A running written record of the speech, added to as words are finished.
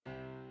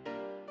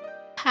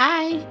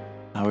Hi,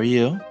 How are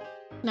you?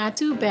 not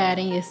too bad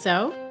in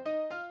yourself.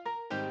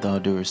 With all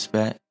due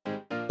respect,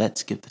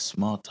 let's get the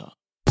small talk.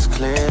 It's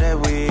clear that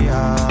we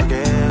all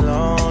get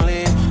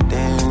lonely.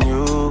 Then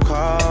you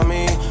call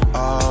me.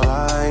 All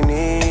I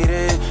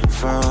needed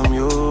from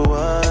you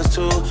was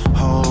to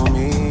hold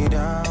me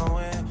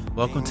down.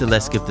 Welcome to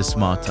Let's Skip the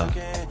Small Talk,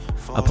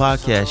 a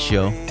podcast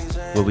show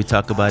where we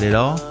talk about it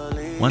all,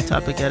 one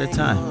topic at a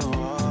time.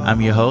 I'm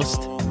your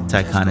host,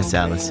 Tyconis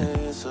Allison.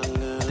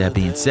 That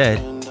being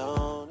said,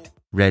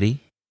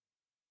 ready,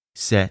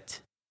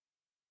 set,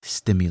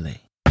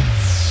 stimulate.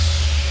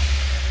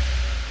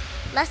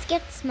 Let's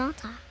get small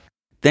talk.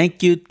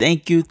 Thank you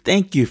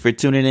for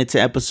tuning in to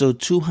episode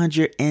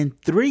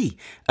 203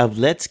 of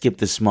Let's Skip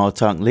the Small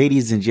Talk.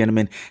 Ladies and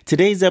gentlemen,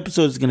 today's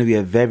episode is going to be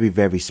a very,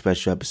 very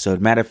special episode.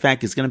 Matter of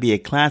fact, it's going to be a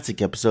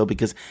classic episode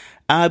because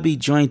I'll be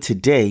joined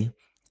today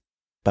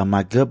by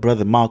my good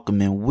brother Malcolm,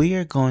 and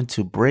we're going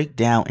to break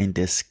down and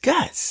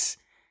discuss.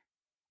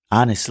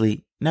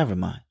 Honestly, never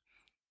mind.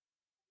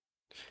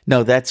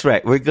 No, that's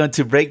right. We're going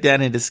to break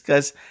down and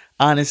discuss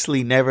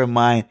Honestly, Never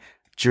Mind,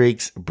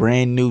 Drake's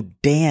brand new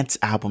dance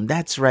album.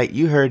 That's right.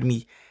 You heard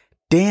me.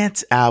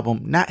 Dance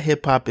album, not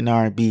hip hop and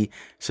R&B.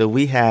 So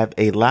we have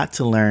a lot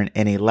to learn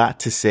and a lot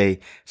to say.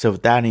 So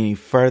without any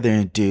further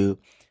ado,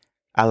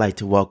 I'd like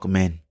to welcome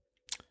in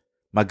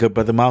my good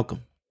brother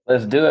Malcolm.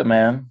 Let's do it,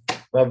 man.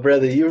 My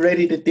brother, you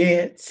ready to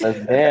dance?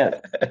 Let's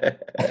dance.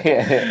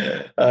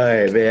 All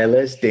right, man,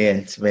 let's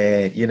dance,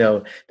 man. You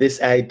know,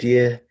 this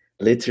idea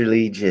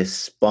literally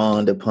just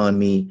spawned upon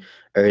me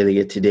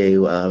earlier today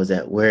while I was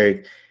at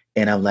work.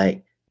 And I'm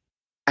like,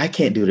 I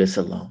can't do this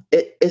alone.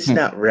 It's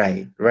not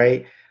right?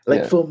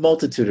 Like for a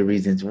multitude of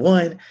reasons.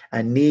 One,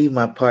 I need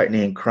my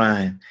partner in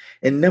crime.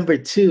 And number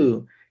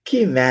two, can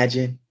you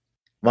imagine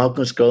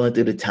Malcolm scrolling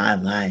through the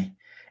timeline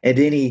and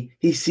then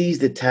he sees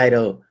the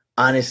title,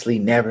 Honestly,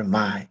 Never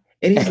Mind.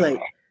 And he's like,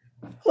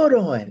 hold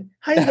on,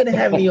 how you gonna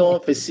have me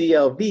on for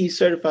CLB,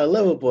 Certified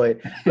Lover Boy,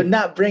 but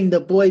not bring the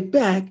boy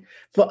back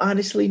for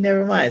Honestly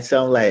Never Mind?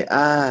 So I'm like,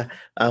 I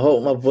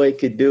hope my boy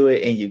could do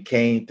it, and you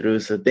came through.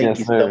 So thank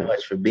you so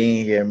much for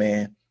being here,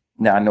 man.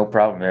 Nah, no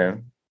problem,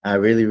 man. I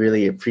really,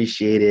 really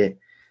appreciate it.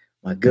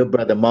 My good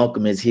brother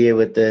Malcolm is here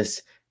with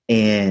us,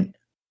 and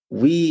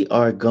we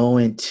are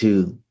going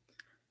to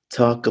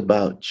talk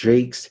about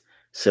Drake's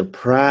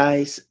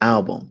surprise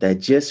album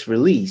that just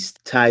released,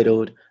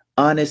 titled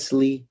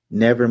Honestly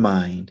Never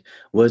Mind,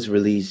 was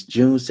released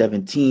June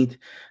 17th.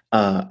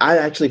 I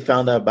actually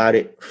found out about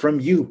it from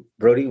you,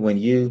 Brody, when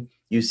you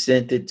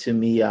sent it to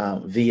me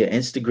via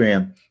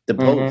Instagram, the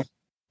post.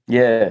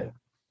 Yeah.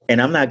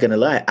 And I'm not going to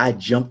lie, I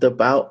jumped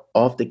up out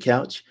off the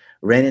couch,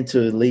 ran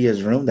into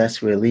Aaliyah's room.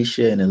 That's where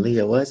Alicia and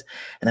Aaliyah was.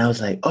 And I was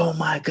like, oh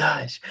my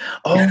gosh.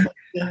 So,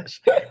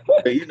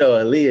 you know,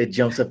 Aaliyah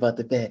jumps up out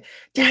the bed.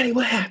 Daddy,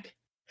 what happened?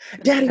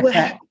 Daddy, what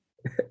happened?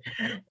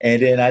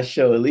 And then I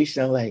show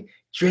Alicia, I'm like,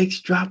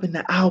 Drake's dropping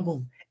the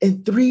album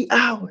in 3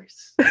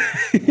 hours.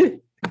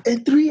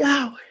 In 3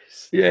 hours.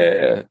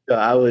 Yeah. So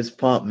I was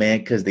pumped, man,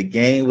 because the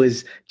game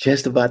was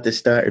just about to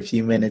start a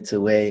few minutes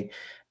away.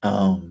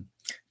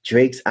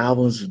 Drake's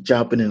album's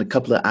dropping in a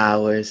couple of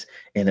hours,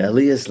 and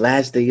Aaliyah's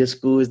last day of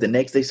school is the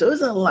next day. So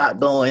there's a lot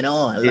going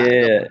on.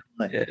 Yeah.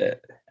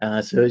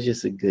 So it was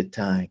just a good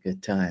time.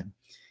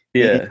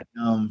 Yeah.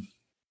 And,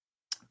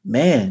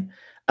 man,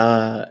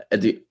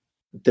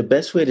 the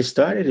best way to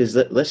start it is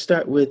let's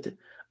start with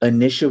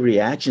initial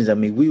reactions. I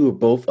mean, we were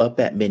both up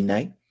at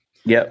midnight.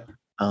 Yep.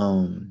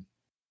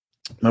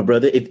 My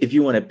brother, if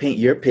you want to paint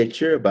your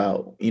picture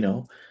about, you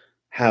know,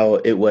 how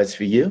it was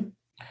for you.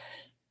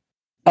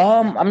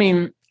 I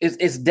mean,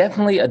 it's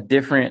definitely a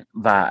different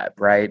vibe,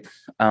 right?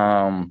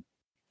 I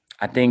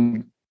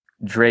think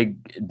Drake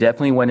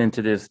definitely went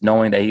into this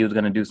knowing that he was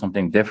going to do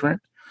something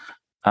different.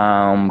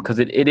 Because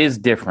it is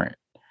different.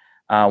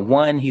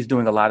 One, he's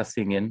doing a lot of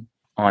singing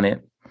on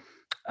it.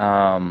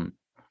 And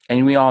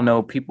we all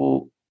know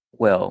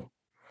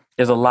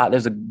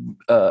there's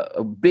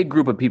a big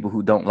group of people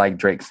who don't like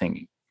Drake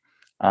singing.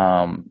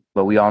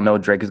 But we all know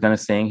Drake is going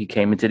to sing. He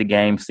came into the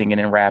game singing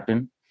and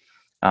rapping.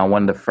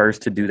 One of the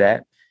first to do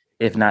that,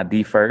 if not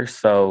the first.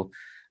 So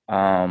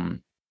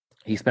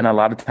he spent a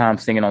lot of time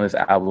singing on this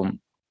album.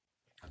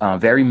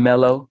 Very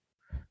mellow,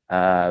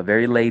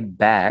 very laid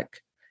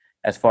back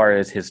as far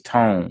as his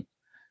tone.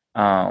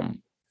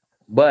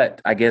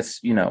 But I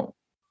guess, you know,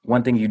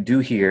 one thing you do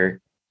hear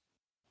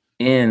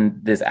in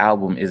this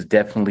album is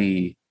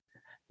definitely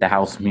the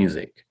house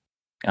music,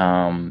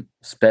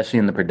 especially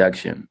in the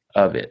production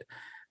of it.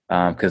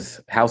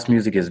 Because house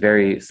music is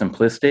very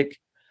simplistic,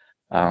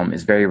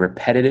 it's very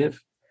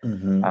repetitive,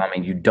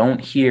 and you don't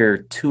hear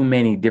too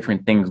many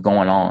different things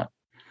going on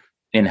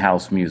in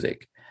house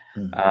music.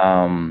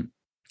 And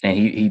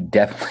he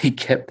definitely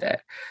kept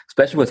that,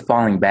 especially with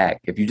Falling Back.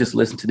 If you just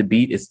listen to the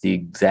beat, it's the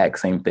exact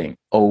same thing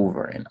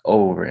over and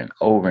over and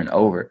over and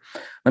over.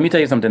 Let me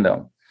tell you something,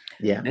 though.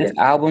 Yeah. This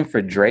album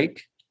for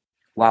Drake,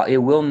 while it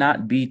will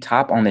not be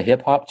top on the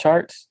hip hop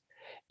charts,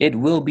 it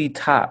will be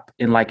top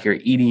in like your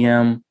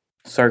EDM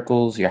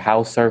circles, your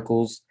house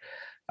circles.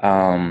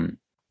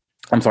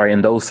 I'm sorry,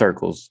 in those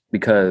circles,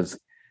 because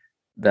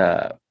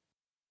the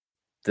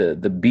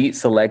the beat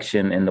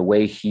selection and the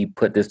way he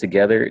put this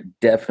together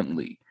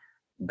definitely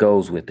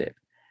goes with it.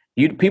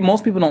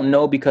 Most people don't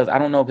know, because I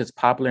don't know if it's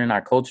popular in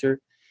our culture,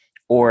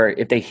 or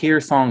if they hear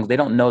songs, they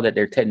don't know that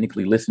they're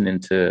technically listening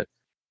to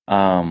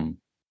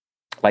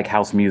like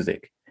house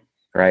music,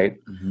 right?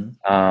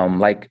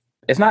 Like,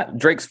 it's not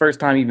Drake's first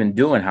time even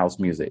doing house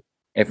music,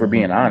 if we're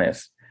being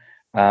honest.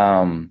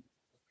 What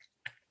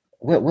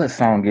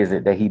song is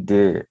it that he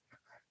did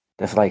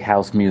that's like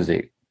house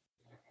music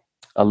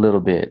a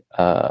little bit?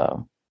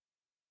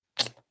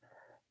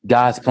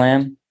 God's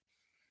Plan.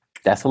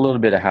 That's a little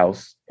bit of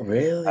house.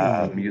 Really?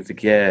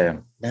 Music, yeah.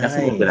 Nice. That's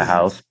a little bit of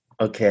house.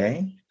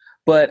 Okay.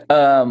 But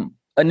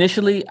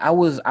initially I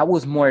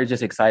was more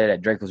just excited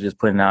that Drake was just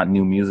putting out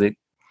new music.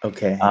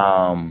 Okay.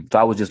 So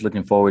I was just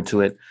looking forward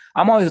to it.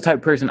 I'm always the type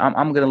of person,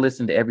 I'm gonna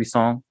listen to every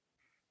song,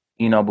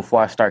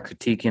 before I start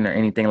critiquing or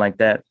anything like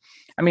that.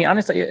 I mean,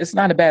 honestly, it's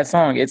not a bad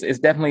song. It's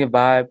definitely a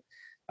vibe.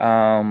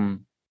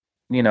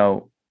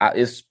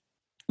 It's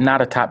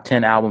not a top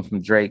 10 album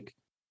from Drake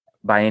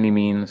by any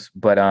means,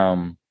 but I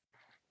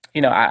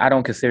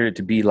don't consider it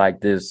to be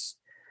like this.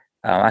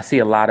 I see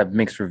a lot of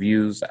mixed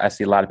reviews. I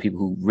see a lot of people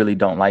who really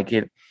don't like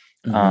it.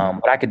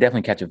 But I could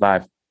definitely catch a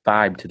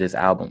vibe to this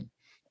album.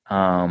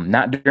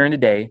 Not during the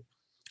day,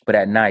 but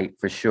at night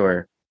for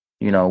sure,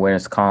 when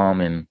it's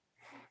calm and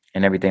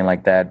everything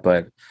like that.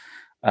 But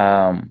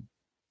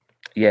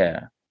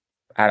yeah,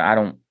 I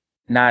don't,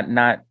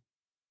 not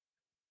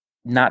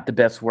the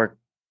best work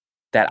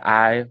that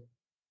I've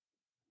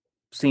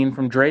seen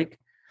from Drake,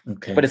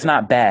 but it's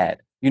not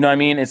bad. You know what I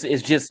mean?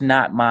 It's just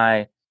not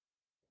my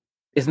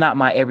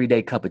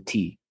everyday cup of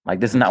tea. Like,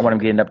 this is not what I'm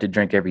getting up to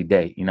drink every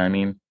day. You know what I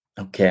mean?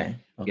 Okay.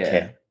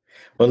 Yeah.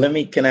 Well,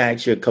 can I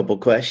ask you a couple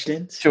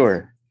questions?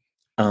 Sure.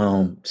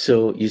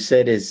 So you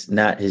said it's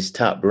not his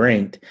top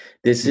ranked.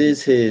 This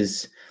is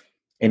his,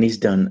 and he's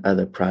done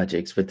other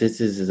projects, but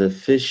this is his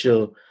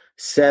official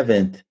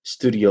 7th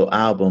studio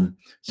album.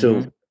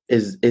 So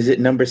is it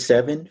number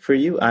 7 for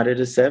you out of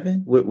the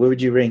 7? Where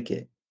would you rank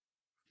it?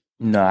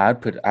 No,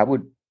 I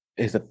would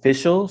his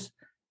officials,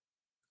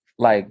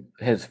 like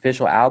his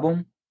official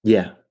album.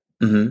 Yeah.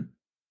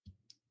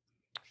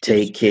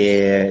 Take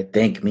Care,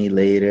 Thank Me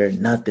Later,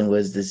 Nothing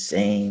Was the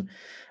Same.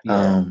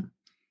 Yeah.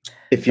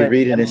 If you're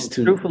reading this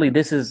too, truthfully,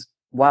 this is,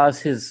 while it's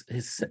his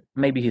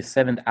maybe his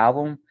 7th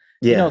album.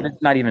 Yeah.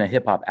 It's not even a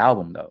hip hop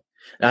album though.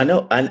 I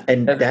know,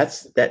 and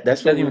that's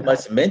what we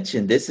must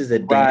mention. This is a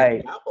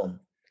dance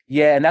album.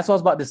 Yeah, and that's what I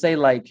was about to say.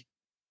 Like,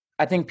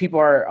 I think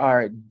people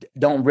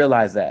don't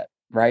realize that,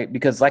 right?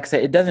 Because, like I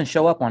said, it doesn't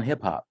show up on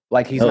hip hop.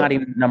 Like, he's not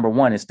even number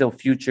 1. It's still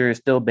Future, it's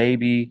still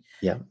Baby,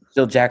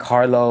 still Jack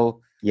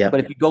Harlow. Yeah.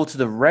 But if you go to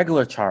the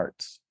regular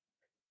charts,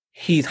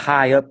 he's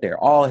high up there.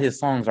 All his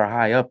songs are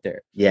high up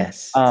there.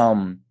 Yes.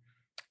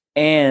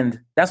 And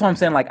that's what I'm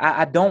saying. Like,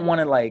 I don't want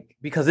to, like,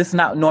 because it's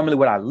not normally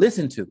what I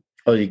listen to.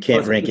 Oh, you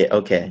can't rank it.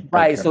 Okay.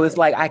 Right. Okay. So it's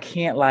like I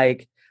can't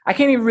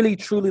even really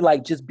truly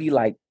like just be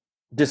like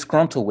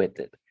disgruntled with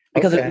it,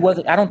 because it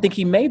wasn't. I don't think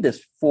he made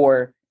this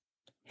for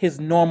his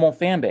normal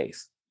fan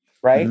base.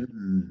 Right.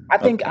 I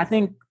think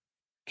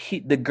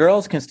the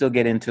girls can still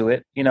get into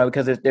it,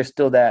 because there's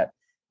still that,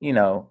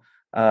 the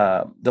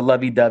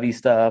lovey-dovey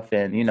stuff,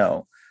 and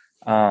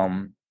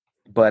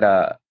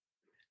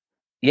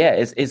yeah,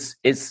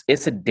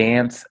 it's a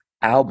dance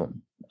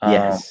album.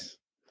 Yes.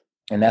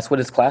 And that's what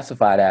it's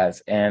classified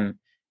as. And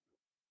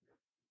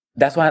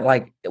that's why,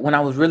 like,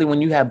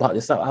 when you had bought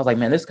this up, I was like,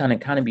 man, this kind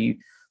of be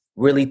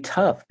really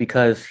tough,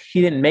 because he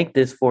didn't make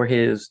this for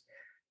his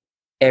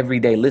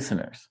everyday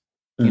listeners.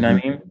 You know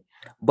what I mean?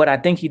 But I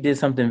think he did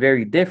something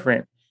very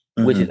different,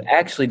 which is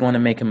actually going to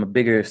make him a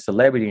bigger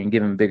celebrity and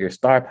give him bigger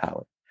star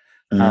power.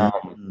 So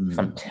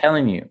I'm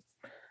telling you,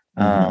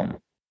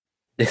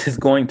 this is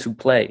going to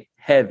play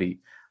heavy.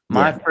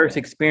 My first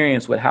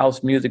experience with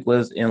house music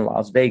was in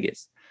Las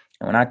Vegas.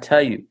 And when I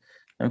tell you,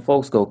 them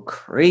folks go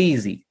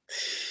crazy.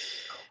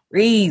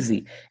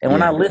 And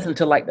when I listened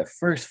to like the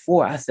first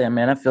 4, I said,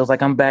 man, it feels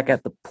like I'm back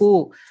at the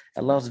pool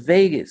at Las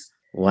Vegas.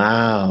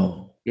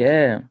 Wow.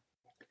 Yeah.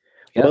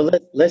 Yep. Well,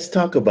 let's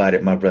talk about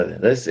it, my brother.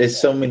 It's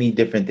so many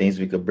different things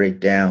we could break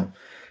down.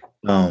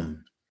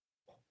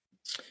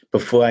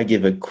 Before I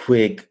give a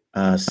quick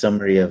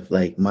summary of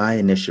like my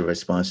initial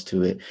response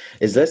to it,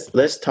 is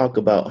let's talk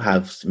about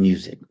house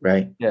music,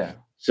 right? Yeah.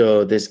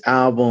 So this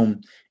album,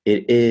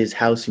 it is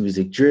house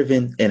music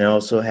driven, and it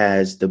also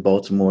has the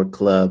Baltimore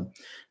club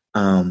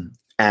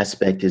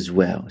aspect as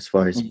well, as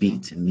far as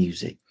beats and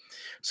music.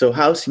 So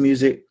house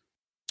music,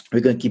 we're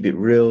going to keep it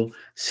real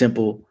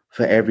simple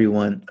for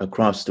everyone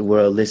across the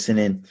world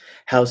listening.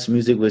 House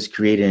music was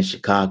created in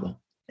Chicago,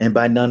 and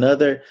by none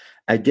other.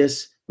 I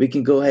guess we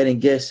can go ahead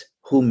and guess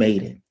who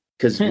made it,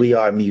 because we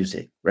are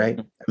music, right?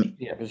 I mean,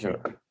 yeah, for sure.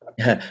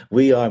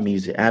 We are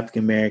music.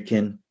 African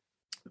American,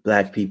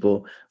 Black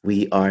people,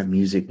 we are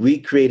music. We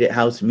created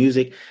house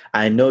music.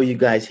 I know you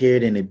guys hear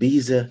it in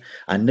Ibiza.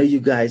 I know you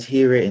guys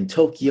hear it in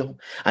Tokyo.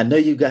 I know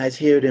you guys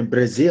hear it in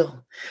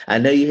Brazil. I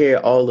know you hear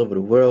it all over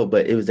the world,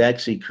 but it was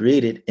actually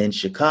created in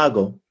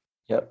Chicago.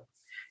 Yep.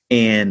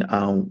 And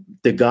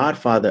the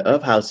godfather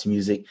of house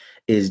music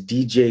is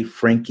DJ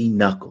Frankie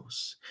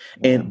Knuckles.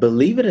 And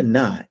believe it or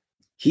not,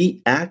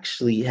 he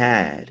actually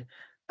had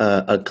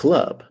a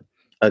club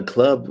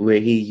where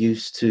he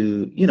used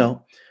to,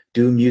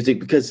 do music.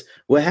 Because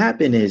what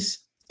happened is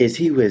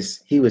he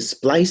was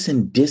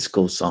splicing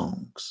disco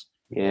songs.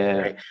 Yeah.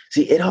 Right?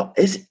 See, it all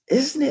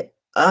isn't it?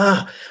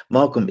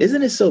 Malcolm,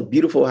 isn't it so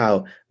beautiful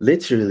how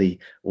literally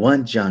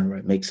one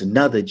genre makes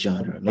another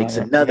genre, makes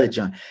another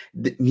genre?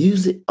 The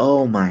music,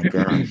 oh my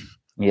gosh.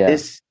 Yeah.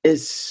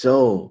 It's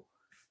so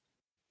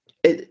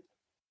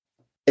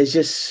it's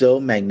just so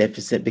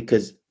magnificent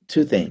because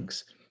two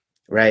things,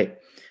 right?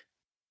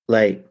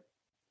 Like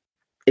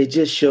it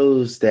just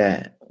shows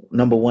that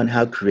number one,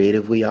 how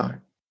creative we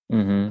are.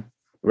 Mm-hmm.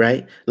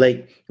 Right?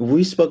 Like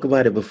we spoke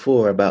about it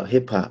before about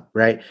hip hop,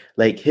 right?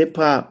 Like hip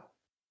hop,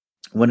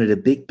 one of the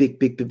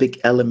big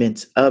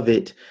elements of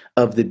it,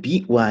 of the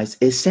beat wise,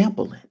 is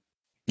sampling.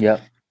 Yeah.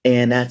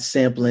 And that's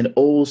sampling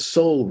old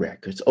soul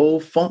records,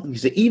 old funk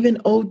music,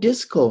 even old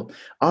disco,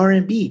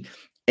 R&B.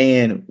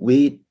 And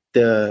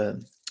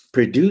the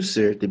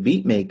producer, the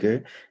beat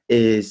maker,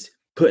 is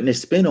putting a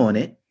spin on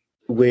it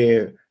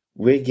where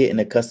we're getting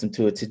accustomed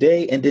to it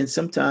today. And then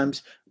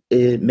sometimes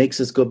it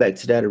makes us go back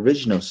to that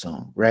original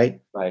song,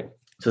 right? Right.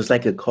 So it's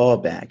like a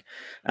callback.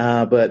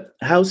 But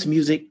house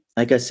music,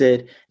 like I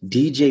said,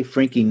 DJ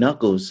Frankie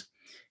Knuckles,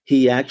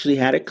 he actually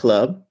had a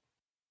club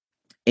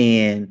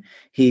and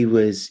he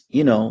was,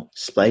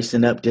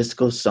 splicing up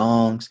disco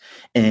songs,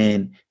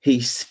 and he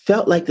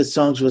felt like the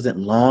songs wasn't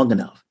long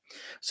enough.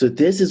 So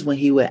this is when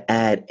he would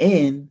add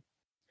in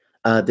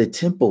the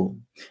tempo.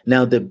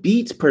 Now the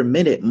beats per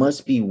minute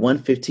must be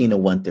 115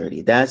 or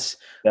 130. That's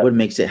what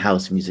makes it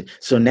house music.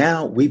 So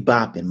now we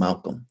bopping,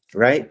 Malcolm,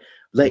 right?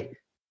 Like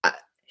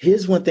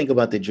here's one thing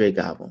about the Drake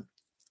album.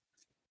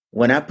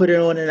 When I put it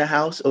on in the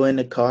house or in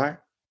the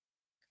car,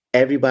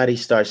 everybody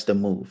starts to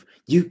move.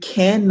 You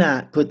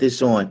cannot put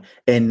this on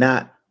and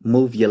not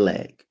move your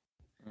leg.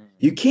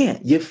 You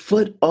can't. Your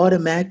foot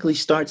automatically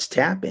starts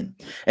tapping.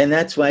 And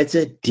that's why it's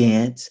a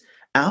dance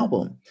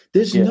album.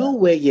 There's no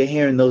way you're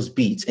hearing those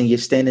beats and you're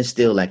standing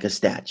still like a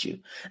statue.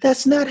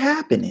 That's not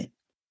happening.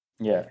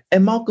 Yeah.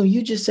 And Malcolm,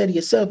 you just said to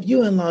yourself,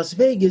 you in Las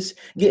Vegas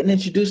getting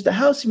introduced to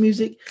house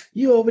music,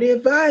 you over there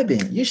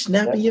vibing. You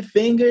snapping your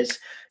fingers,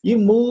 you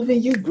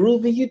moving, you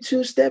grooving, you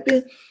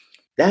two-stepping.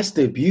 That's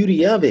the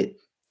beauty of it.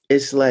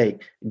 It's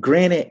like,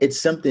 granted,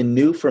 it's something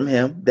new from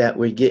him that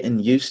we're getting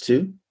used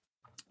to.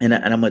 And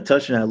I'm going to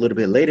touch on that a little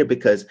bit later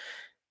because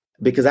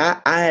I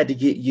had to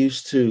get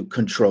used to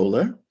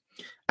Controller.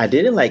 I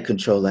didn't like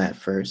Controller at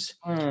first.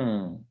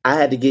 I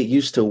had to get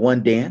used to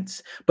One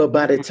Dance. But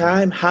by the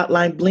time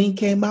Hotline Bling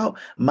came out,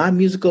 my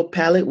musical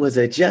palette was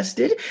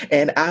adjusted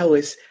and I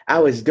was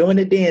doing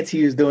the dance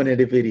he was doing in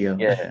the video.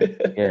 Yeah,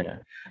 yeah.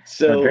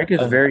 So Drake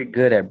is very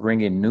good at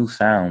bringing new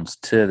sounds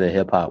to the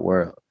hip hop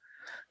world,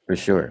 for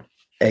sure.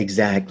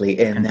 Exactly.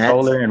 And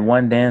Controller and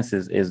One Dance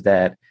is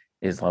like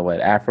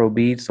what, Afro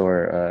beats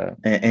or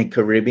and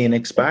Caribbean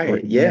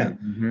inspired. Yeah.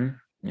 Mm-hmm.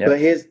 Yep. But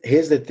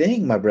here's the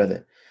thing, my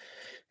brother.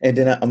 And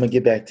then I'm gonna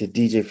get back to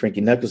DJ Frankie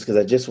Knuckles because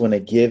I just want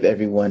to give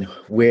everyone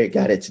where it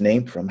got its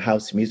name from,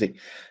 house music.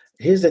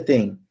 Here's the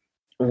thing.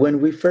 When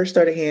we first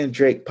started hearing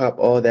Drake pop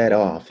all that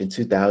off in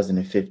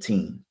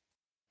 2015,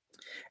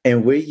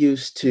 and we're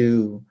used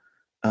to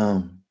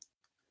I'm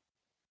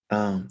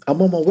on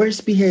my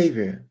worst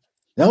behavior.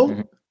 No.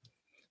 Mm-hmm.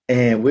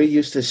 And we're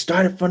used to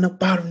started from the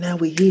bottom, now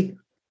we're here.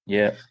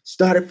 Yeah.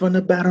 Started from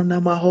the bottom, now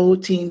my whole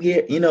team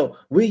here.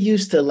 We're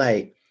used to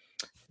like,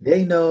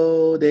 they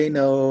know,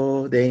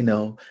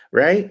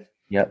 right?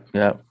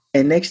 Yep.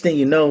 And next thing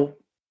you know,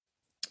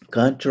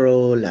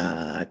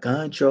 controller.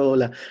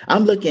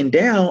 I'm looking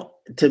down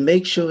to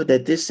make sure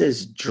that this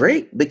is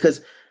Drake because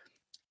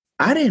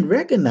I didn't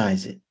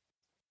recognize it.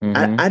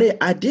 Mm-hmm.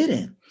 I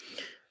didn't.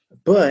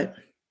 But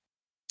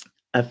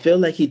I feel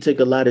like he took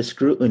a lot of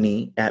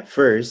scrutiny at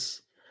first.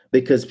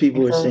 Because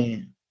people were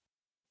saying,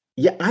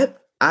 yeah,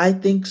 I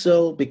think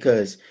so.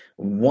 Because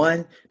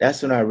one,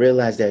 that's when I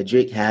realized that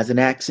Drake has an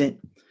accent.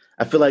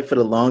 I feel like for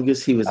the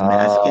longest he was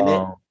masking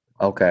it.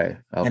 Okay.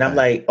 And I'm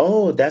like,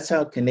 oh, that's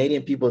how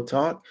Canadian people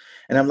talk.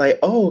 And I'm like,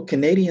 oh,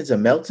 Canadians a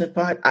melting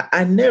pot.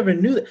 I never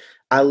knew that.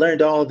 I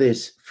learned all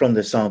this from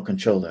the song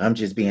Controller. I'm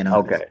just being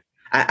honest. Okay.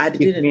 I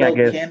didn't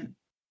know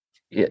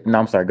Yeah. No,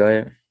 I'm sorry. Go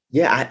ahead.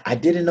 Yeah, I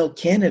didn't know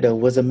Canada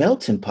was a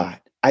melting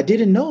pot. I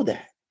didn't know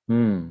that.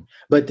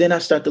 But then I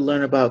started to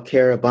learn about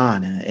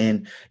Caribana,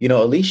 and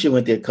Alicia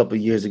went there a couple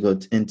of years ago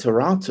in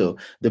Toronto,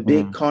 the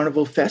big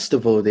carnival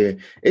festival there.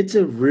 It's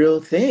a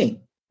real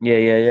thing.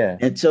 Yeah.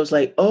 And so it's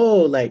like, oh,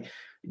 like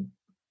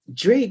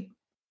Drake,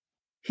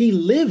 he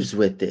lives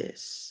with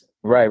this.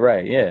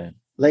 Right. Yeah.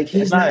 Like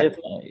he's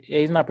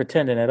not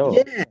pretending at all.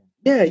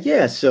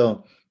 Yeah.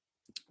 So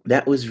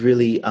that was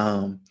really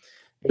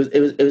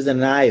it was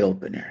an eye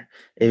opener.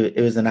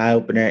 It was an eye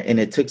opener, and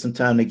it took some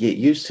time to get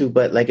used to.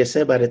 But like I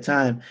said, by the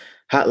time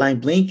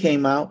Hotline Bling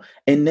came out,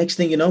 and next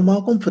thing you know,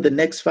 Malcolm, for the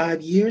next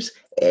 5 years,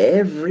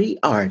 every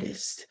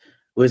artist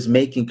was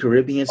making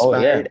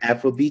Caribbean-inspired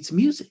Afrobeats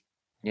music.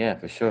 Yeah,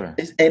 for sure.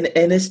 And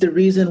it's the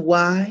reason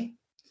why.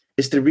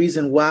 It's the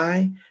reason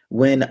why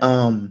when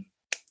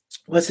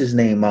what's his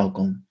name,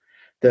 Malcolm?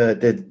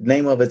 The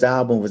name of his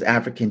album was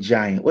African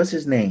Giant. What's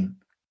his name?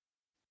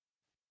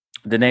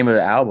 The name of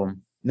the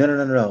album.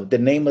 No. The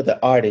name of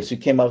the artist who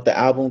came out with the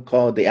album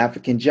called The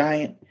African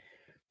Giant.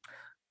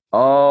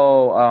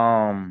 Oh,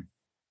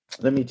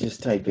 Let me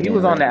just type it he in.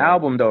 was on the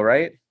album though,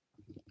 right?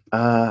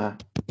 I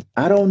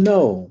don't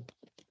know.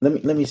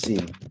 Let me see.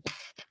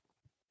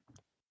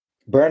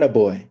 Burna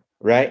Boy,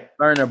 right?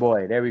 Burner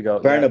Boy. There we go.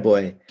 Burna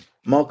Boy.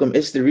 Malcolm,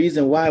 it's the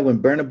reason why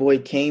when Burna Boy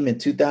came in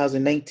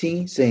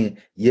 2019 saying,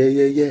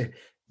 yeah,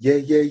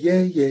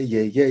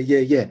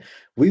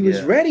 we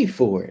was ready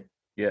for it.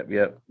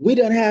 Yep. We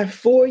done have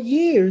 4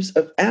 years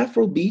of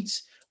Afro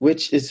beats,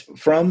 which is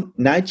from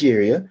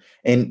Nigeria.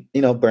 And,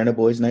 Burna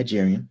Boy's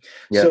Nigerian.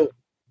 Yep. So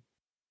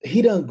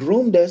he done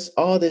groomed us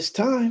all this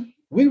time.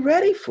 We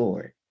ready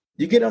for it.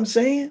 You get what I'm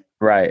saying?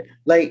 Right.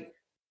 Like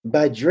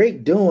by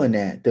Drake doing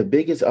that, the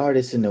biggest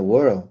artist in the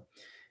world,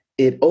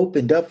 it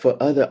opened up for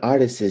other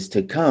artists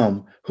to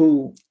come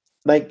who,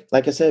 like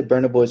I said,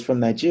 Burna Boy's from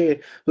Nigeria,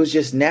 who's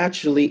just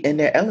naturally in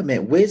their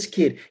element.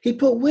 Wizkid, he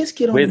put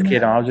Wizkid on.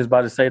 Wizkid, I was just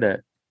about to say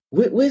that.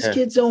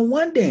 Wizkid's on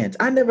One Dance.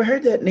 I never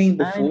heard that name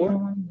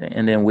before.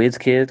 And then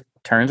Wizkid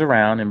turns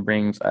around and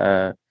brings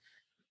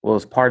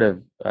was part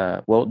of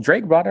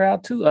Drake brought her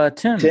out too.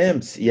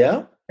 Tim's,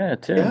 yeah. Yeah,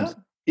 Tim's. Yeah.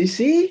 You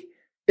see?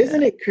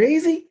 Isn't it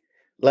crazy?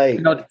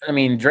 Like,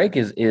 Drake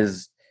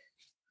is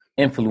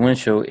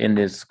influential in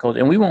this culture,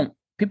 and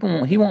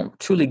he won't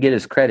truly get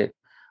his credit,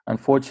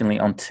 unfortunately,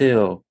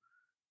 until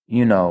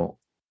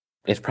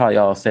it's probably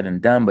all said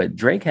and done. But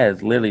Drake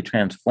has literally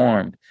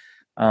transformed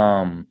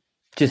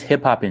just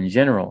hip hop in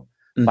general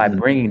by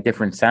bringing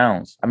different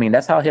sounds. I mean,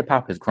 that's how hip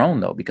hop has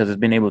grown though, because it's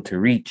been able to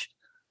reach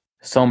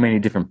so many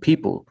different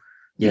people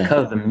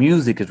because the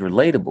music is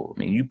relatable. I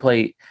mean, you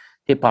play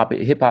hip hop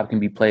can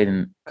be played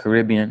in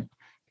Caribbean,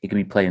 it can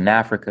be played in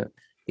Africa,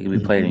 it can be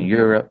played in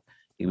Europe,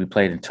 it can be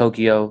played in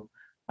Tokyo.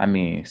 I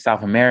mean,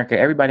 South America,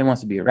 everybody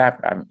wants to be a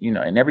rapper.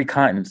 In every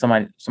continent,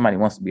 somebody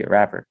wants to be a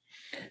rapper.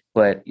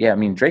 But yeah, I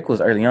mean, Drake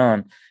was early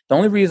on. The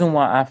only reason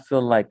why I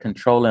feel like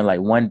controlling like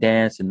One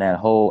Dance and that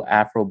whole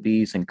Afro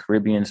beats and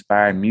Caribbean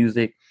inspired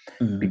music,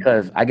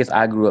 because I guess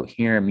I grew up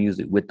hearing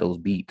music with those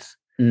beats.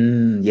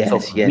 So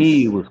for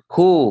me, it was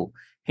cool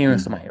hearing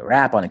somebody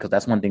rap on it, because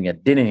that's one thing I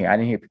didn't hear. I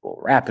didn't hear people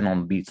rapping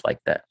on beats like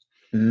that.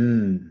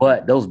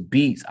 But those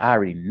beats, I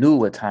already knew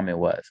what time it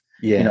was.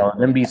 Yeah,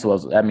 them beats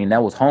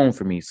that was home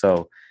for me.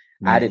 So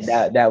I did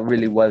that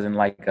really wasn't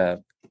like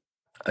a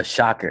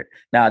shocker.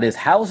 Now this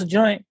house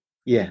joint,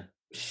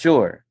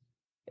 sure,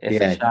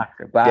 it's a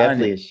shocker, but I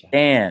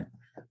understand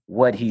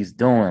what he's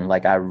doing.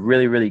 Like I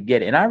really, really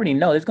get it, and I already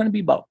know there's going to be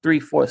about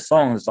 3-4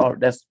 songs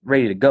that's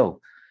ready to go.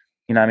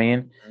 You know what I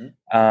mean?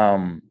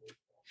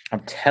 I'm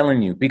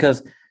telling you,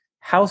 because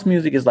house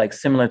music is like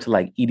similar to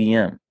like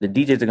EDM. The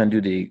DJs are going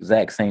to do the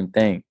exact same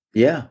thing.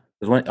 Yeah,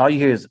 because when all you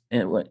hear is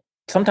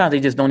sometimes they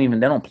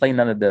don't play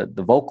none of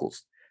the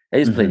vocals.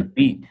 They just play the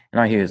beat, and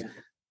all I hear is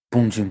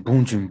boom, boom,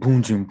 boom, boom,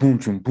 boom, boom, boom,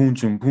 boom,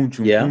 boom,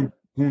 boom,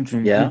 boom,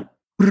 boom, yeah.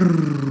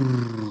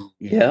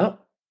 Yeah.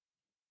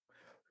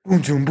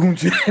 Boom, boom, boom.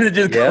 And it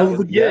just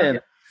goes again.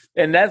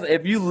 And that's,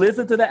 if you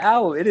listen to the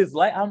album, it is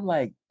like, I'm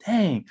like,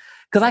 dang.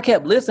 Because I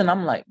kept listening.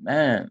 I'm like,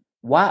 man,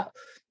 why?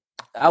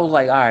 I was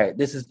like, all right,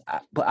 this is,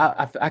 but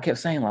I kept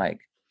saying like,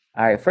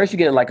 all right, first you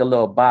get like a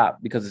little bop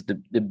because the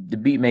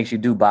beat makes you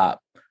do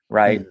bop,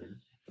 right?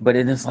 But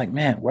it's like,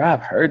 man, where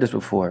I've heard this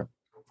before.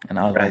 And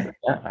I was like,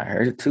 yeah, I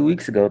heard it 3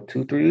 weeks ago.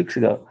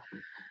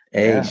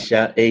 Hey,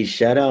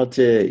 shout out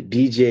to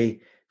DJ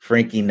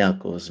Frankie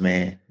Knuckles,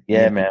 man.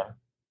 Yeah, man.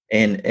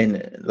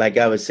 And like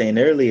I was saying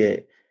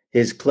earlier,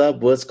 his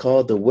club was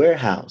called The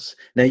Warehouse.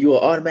 Now you will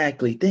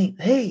automatically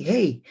think,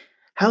 hey,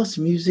 house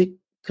music,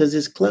 because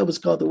his club was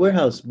called The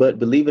Warehouse. But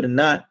believe it or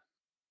not,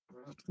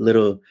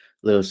 little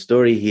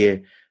story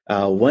here.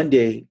 One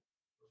day,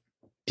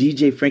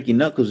 DJ Frankie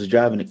Knuckles was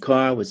driving a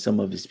car with some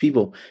of his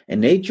people,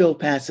 and they drove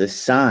past a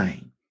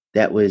sign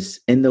that was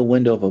in the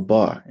window of a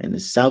bar in the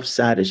south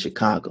side of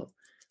Chicago.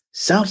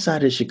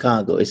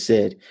 It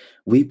said,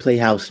 "We play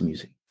house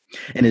music."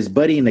 And his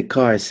buddy in the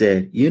car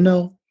said,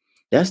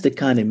 that's the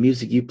kind of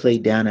music you play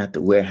down at the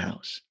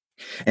Warehouse.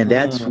 And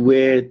that's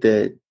where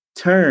the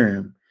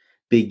term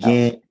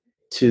began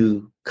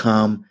to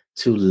come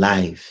to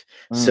life.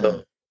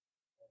 So,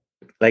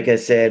 like I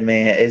said,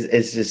 man,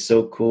 it's just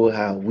so cool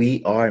how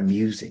we are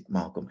music,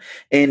 Malcolm.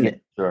 And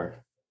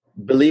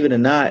believe it or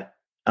not,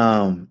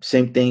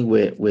 same thing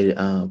with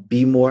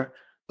B-More,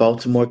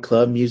 Baltimore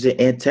club music,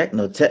 and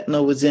techno.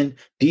 Techno was in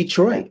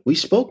Detroit. We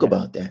spoke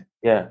about that.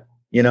 Yeah.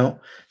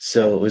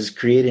 So it was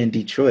created in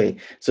Detroit.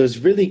 So it's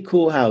really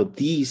cool how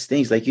these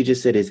things, like you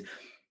just said, is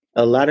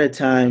a lot of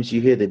times you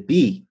hear the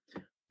beat,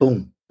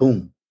 boom,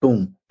 boom,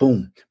 boom,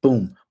 boom,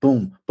 boom,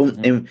 boom, boom.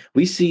 And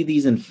we see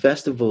these in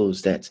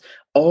festivals that's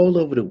all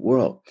over the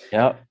world.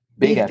 Yeah.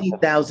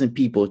 50,000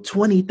 people,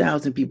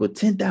 20,000 people,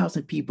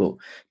 10,000 people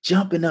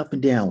jumping up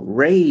and down,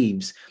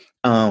 raves,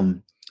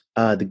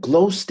 the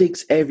glow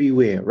sticks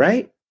everywhere,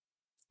 right?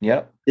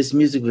 Yep. This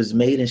music was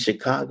made in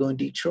Chicago and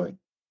Detroit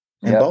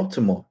and Yep.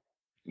 Baltimore.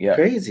 Yep.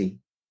 Crazy.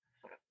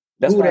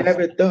 That's Who would why have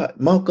ever thought?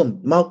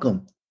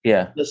 Malcolm,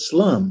 Yeah. the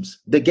slums,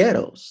 the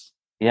ghettos,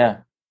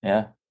 Yeah.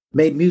 Yeah.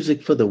 made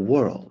music for the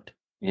world.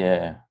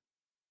 Yeah.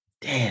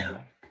 Damn.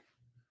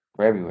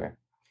 We're everywhere.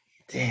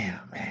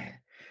 Damn, man.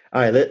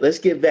 All right, let's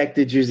get back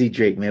to Drizzy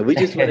Drake, man. We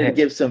just wanted to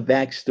give some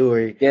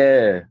backstory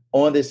Yeah.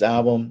 on this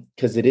album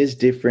because it is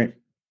different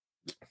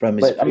from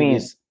his But I mean,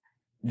 previous.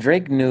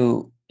 Drake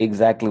knew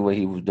exactly what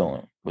he was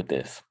doing with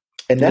this.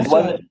 And that's It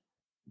why wasn't-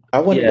 I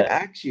wanted Yeah. to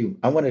ask you.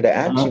 I wanted to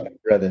ask you, Uh-huh. my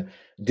brother.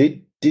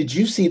 Did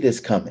you see this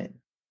coming?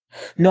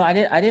 No, I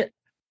didn't.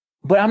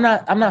 But I'm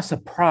not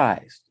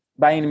surprised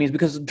by any means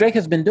because Drake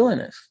has been doing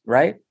this,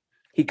 right?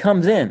 He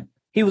comes in.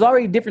 He was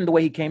already different the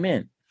way he came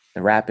in,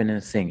 the rapping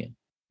and singing.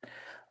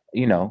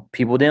 You know,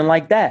 people didn't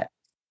like that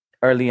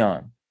early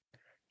on.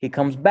 He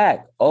comes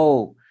back.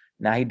 Oh,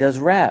 now he does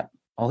rap.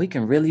 Oh, he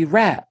can really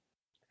rap.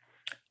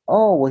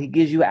 Oh, well, he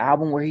gives you an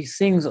album where he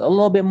sings a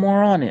little bit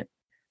more on it,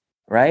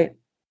 right?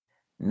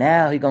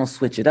 Now he's gonna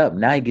switch it up.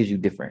 Now he gives you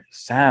different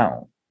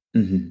sound.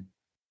 Mm-hmm.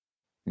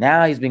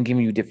 Now he's been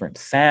giving you different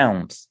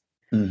sounds,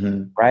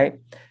 Mm-hmm. right?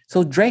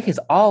 So Drake is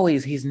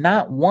always, he's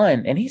not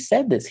one, and he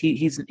said this,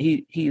 he's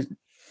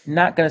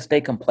not gonna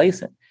stay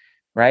complacent,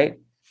 right?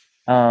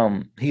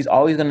 He's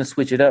always gonna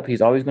switch it up,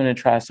 he's always gonna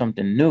try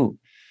something new.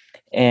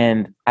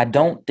 And I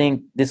don't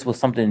think this was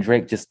something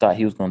Drake just thought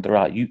he was gonna throw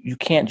out. You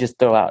can't just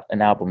throw out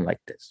an album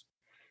like this,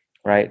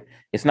 right?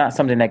 It's not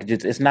something that could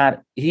just, it's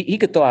not, he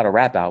could throw out a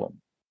rap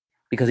album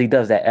because he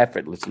does that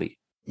effortlessly.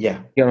 Yeah.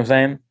 You know what I'm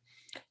saying?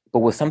 But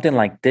with something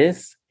like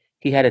this,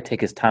 he had to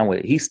take his time with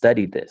it. He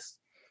studied this.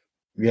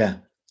 Yeah.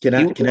 Can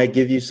I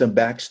give you some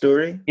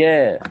backstory?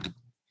 Yeah.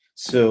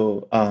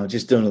 So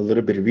just doing a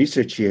little bit of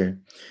research here.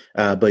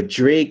 But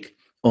Drake,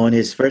 on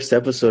his first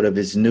episode of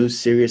his new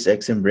Sirius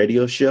XM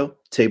radio show,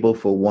 Table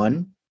for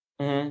One,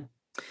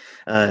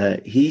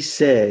 he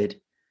said,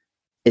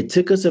 it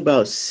took us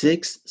about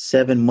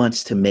 6-7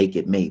 months to make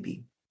it,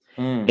 maybe.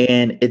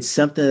 And it's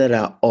something that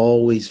I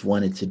always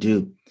wanted to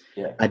do.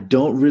 Yeah. I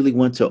don't really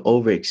want to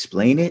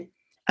over-explain it.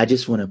 I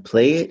just want to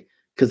play it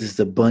because it's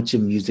a bunch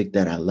of music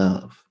that I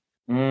love.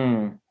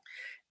 And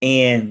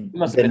You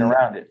must have been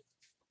around it.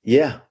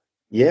 Yeah.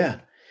 Yeah.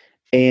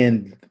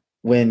 And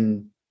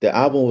when the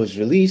album was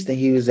released and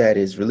he was at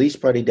his release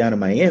party down in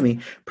Miami,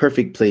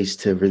 perfect place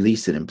to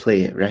release it and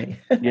play it, right?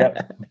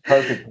 Yep.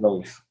 Perfect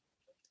place.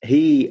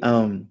 He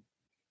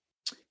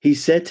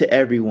said to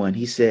everyone,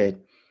 he said,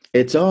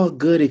 it's all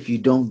good if you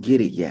don't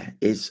get it yet.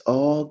 It's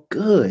all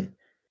good.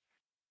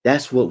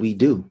 That's what we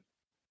do.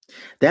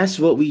 That's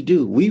what we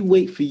do. We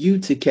wait for you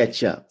to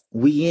catch up.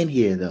 We in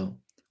here though.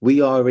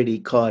 We already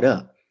caught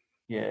up.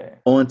 Yeah.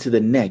 On to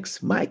the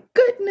next. My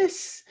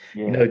goodness.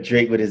 Yeah. You know,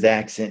 Drake with his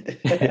accent.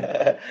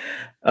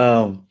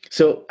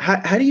 So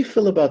how do you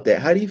feel about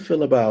that? How do you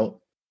feel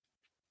about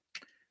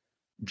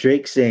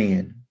Drake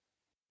saying,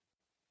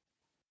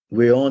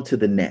 we're on to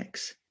the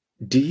next?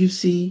 Do you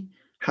see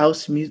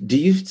house music? Do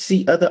you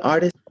see other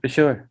artists For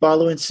sure.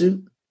 following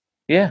suit?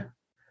 Yeah.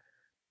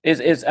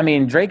 It's I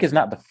mean, Drake is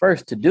not the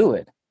first to do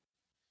it.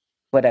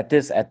 But at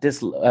this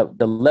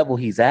the level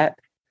he's at,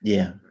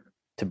 Yeah.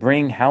 to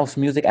bring house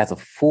music as a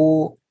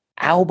full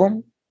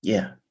album,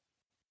 Yeah.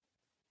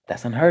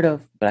 that's unheard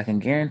of. But I can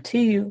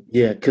guarantee you,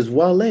 Yeah. Because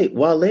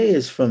Wale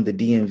is from the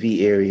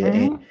DMV area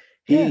and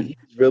he's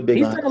real big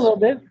he's on done a little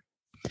bit.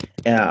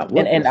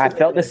 And I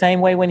felt the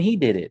same way when he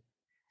did it.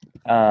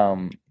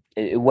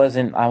 It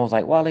wasn't, I was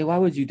like, Wale, why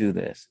would you do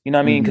this? You know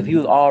what I mean? Because he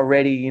was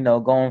already, you know,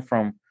 going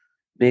from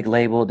big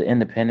label to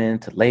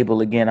independent to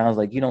label again. I was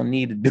like, you don't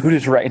need to do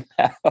this right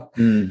now.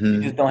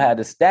 You just don't have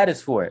the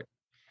status for it.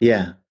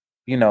 Yeah.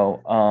 You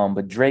know,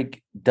 but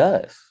Drake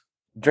does.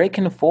 Drake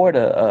can afford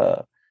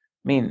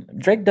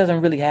Drake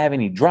doesn't really have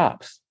any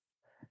drops.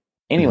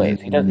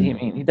 Anyways, he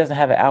doesn't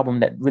have an album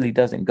that really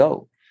doesn't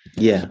go.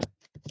 Yeah.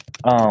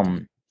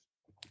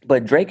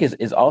 But Drake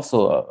is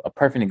also a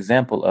perfect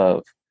example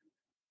of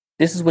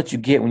this is what you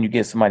get when you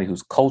get somebody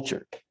who's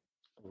cultured.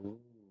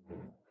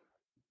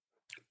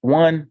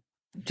 One,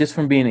 just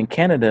from being in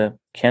Canada,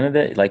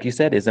 like you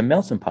said, is a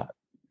melting pot.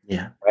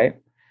 Yeah. Right?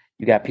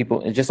 You got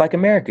people, just like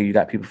America, you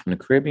got people from the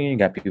Caribbean, you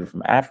got people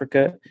from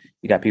Africa,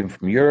 you got people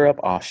from Europe,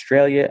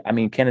 Australia. I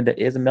mean, Canada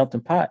is a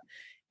melting pot.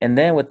 And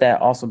then with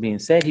that also being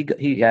said,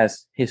 he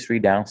has history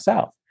down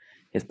south.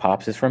 His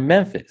pops is from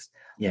Memphis.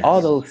 Yes.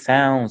 All those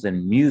sounds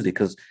and music,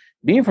 because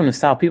being from the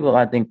South, people,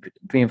 I think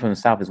being from the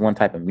South is one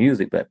type of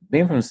music, but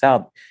being from the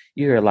South,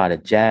 you hear a lot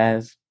of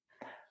jazz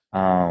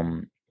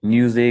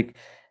music,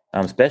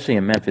 especially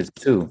in Memphis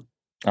too.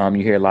 You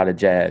hear a lot of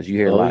jazz. You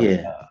hear a lot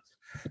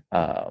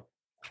of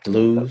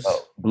blues.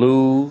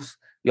 Blues.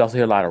 You also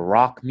hear a lot of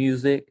rock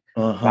music,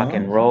 rock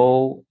and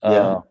roll.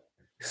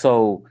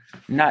 So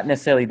not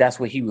necessarily that's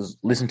what he was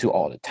listening to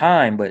all the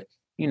time, but,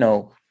 you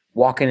know,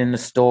 walking in the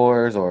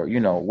stores or, you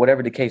know,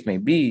 whatever the case may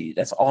be,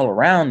 that's all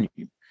around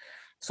you.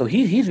 So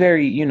he's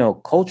very, you know,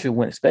 cultured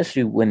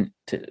especially when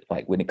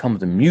it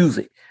comes to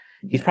music.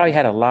 He's probably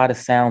had a lot of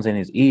sounds in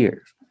his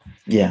ears.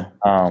 Yeah.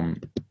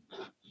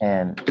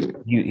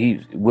 and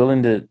he's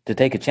willing to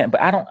take a chance.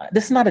 But I don't.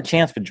 This is not a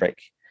chance for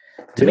Drake.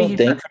 To You me, don't he's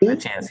think not taking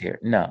a so? chance here.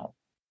 No.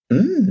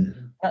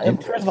 Mm.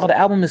 First of all, the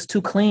album is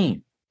too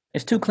clean.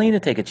 It's too clean to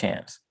take a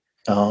chance.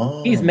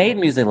 He's Oh, made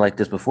music like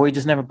this before. He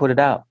just never put it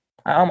out.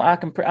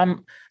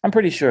 I'm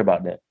pretty sure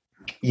about that.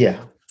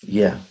 yeah,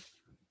 yeah.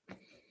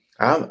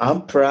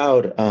 I'm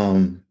proud.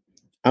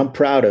 I'm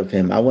proud of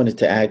him. I wanted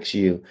to ask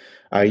you,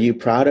 are you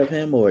proud of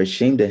him or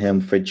ashamed of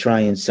him for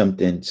trying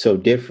something so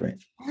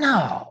different?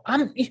 No,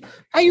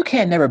 you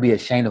can't never be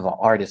ashamed of an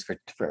artist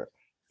for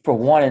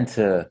wanting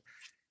to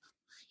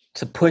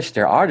push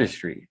their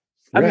artistry.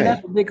 I mean, Right.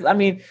 that's ridiculous. I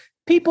mean,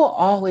 people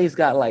always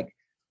got like,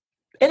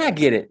 and I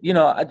get it,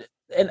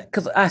 and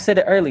because I said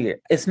it earlier,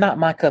 it's not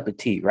my cup of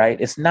tea, right?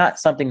 It's not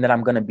something that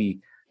I'm going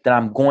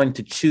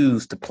to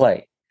choose to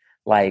play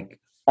like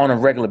on a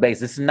regular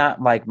basis. It's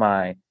not like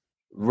my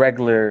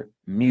regular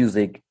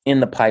music in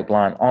the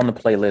pipeline on the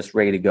playlist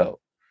ready to go,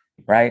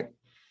 right?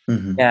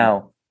 Mhm.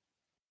 Now,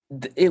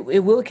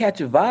 it will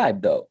catch a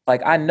vibe though.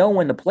 Like I know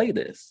when to play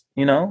this,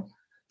 You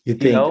You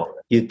think know,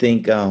 you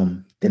think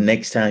the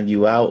next time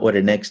you out or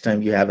the next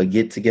time you have a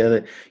get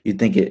together, you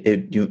think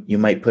you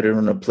might put it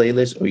on a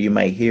playlist or you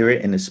might hear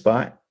it in the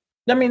spot?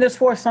 I mean, there's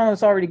 4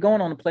 songs already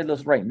going on the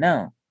playlist right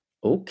now.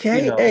 You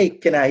Okay. know, Hey,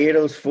 can I hear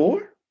those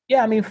four?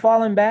 yeah. I mean,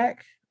 Falling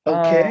Back.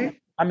 Okay.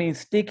 I mean,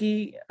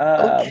 Sticky,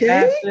 Okay.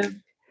 Massive.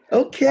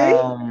 Okay.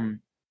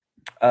 Um,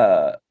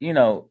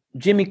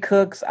 Jimmy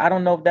Cooks. I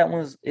don't know if that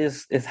one's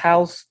is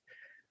house.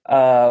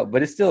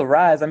 But it's still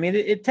Rise. I mean,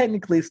 it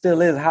technically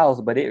still is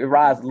house, but it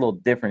rides a little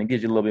different. It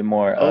gives you a little bit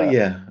more, Oh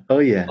yeah. Oh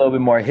a yeah. little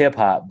bit more hip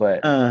hop.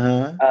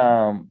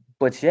 Uh-huh.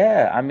 But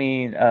yeah, I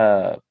mean,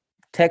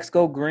 Tex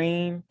Go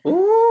Green is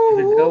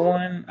a good Ooh.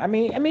 one.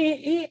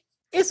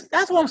 It's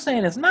that's what I'm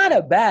saying. It's not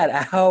a bad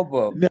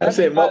album. No, I'm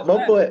saying I my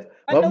know boy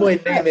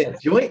it's not. naming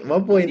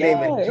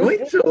Yeah,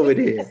 joints over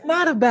there. it's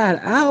not a bad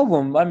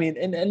album. I mean,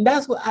 and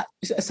that's what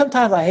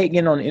sometimes I hate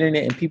getting on the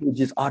internet and people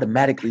just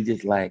automatically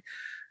just like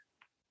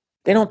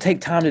they don't take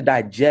time to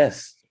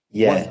digest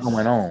what's Yes.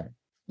 going on.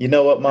 You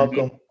know what,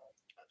 Malcolm?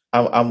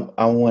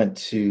 I want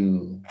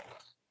to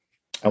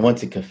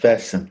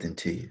confess something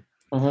to you.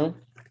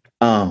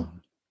 Mm-hmm.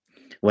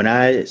 When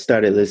I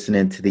started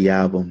listening to the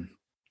album,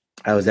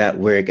 I was at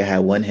work. I had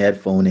one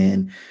headphone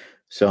in,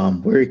 so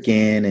I'm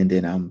working, and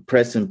then I'm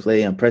pressing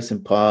play, I'm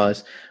pressing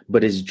pause,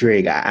 but it's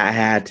Drake. I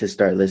had to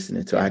start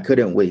listening to it. I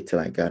couldn't wait till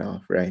I got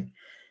off, right?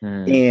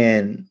 Mm.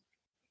 And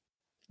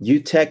you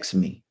text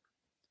me.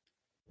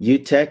 You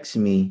text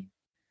me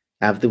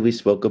after we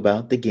spoke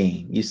about the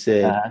game. You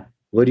said, Uh-huh.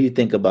 "What do you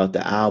think about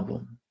the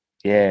album?"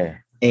 Yeah.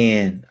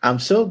 And I'm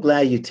so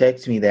glad you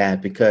texted me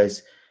that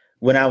because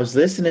when I was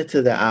listening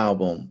to the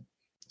album,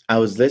 I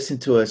was listening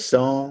to a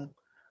song,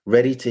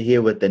 ready to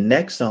hear what the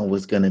next song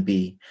was going to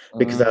be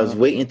because I was Mhm.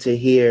 waiting to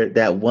hear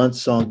that one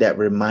song that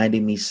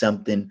reminded me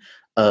something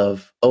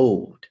of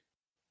old,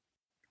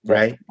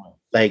 right?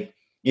 Like,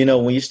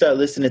 when you start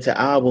listening to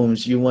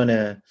albums, you want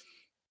to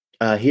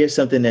hear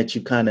something that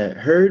you kind of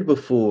heard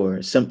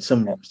before, some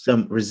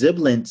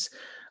resemblance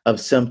of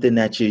something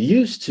that you're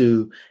used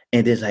to,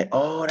 and it's like,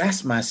 oh,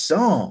 that's my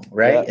song,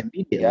 right? Yep.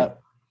 Immediately. Yep.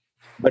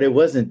 But it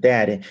wasn't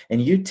that.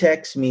 And you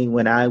text me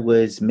when I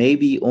was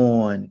maybe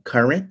on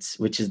Currents,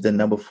 which is the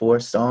number 4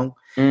 song,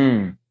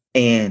 Mm.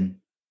 and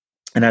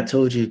I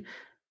told you,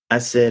 I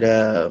said,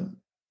 I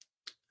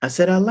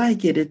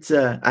like it. It's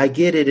I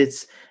get it.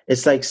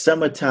 It's like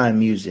summertime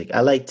music. I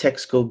like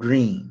Texco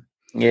Green.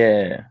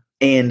 Yeah.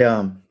 And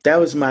that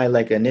was my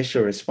like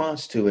initial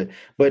response to it.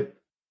 But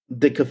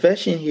the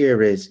confession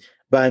here is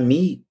by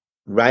me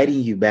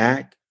writing you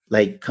back,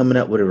 like coming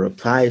up with a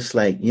reply, it's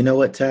like, you know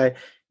what, Ty?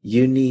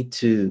 You need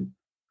to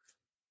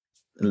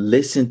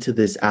listen to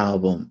this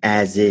album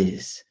as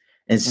is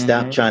and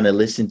stop Mhm. trying to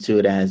listen to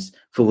it as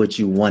for what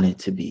you want it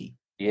to be.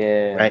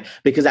 Yeah. Right.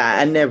 Because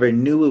I never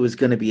knew it was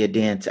going to be a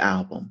dance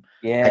album.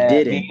 I Yeah. Me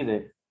didn't.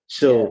 either.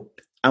 So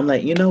I'm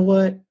like, you know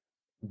what?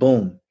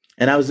 Boom.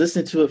 And I was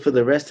listening to it for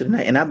the rest of the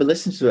night, and I've been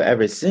listening to it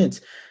ever since.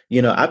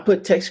 I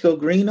put Texco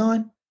Green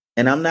on,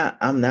 and I'm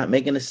not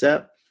making this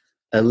up.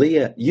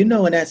 Aaliyah, in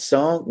that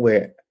song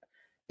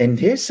and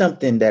here's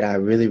something that I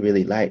really,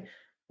 really like.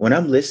 When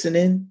I'm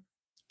listening,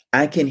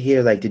 I can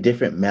hear like the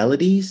different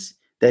melodies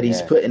that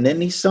he's Yeah. putting in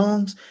these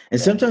songs. And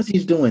Yeah. sometimes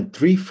he's doing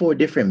 3-4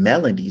 different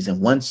melodies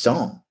in one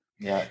song.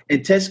 Yeah.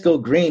 And Tesco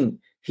Green,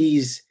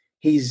 he's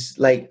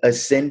like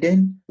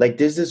ascending. Like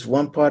there's this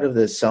one part of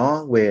the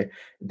song where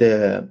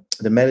the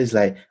melody's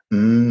like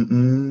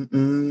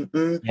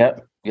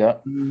Yep.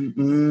 Yep.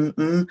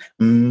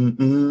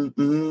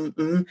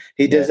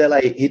 He does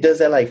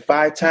that like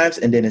 5 times,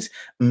 and then it's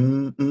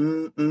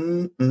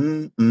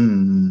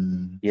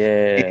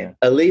Yeah.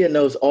 Aaliyah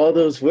knows all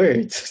those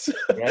words.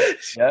 Yep.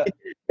 Yep.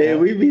 And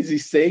we busy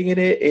singing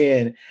it,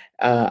 and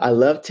I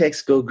love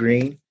Tex Go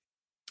Green.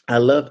 I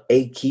love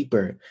A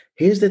Keeper.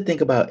 Here's the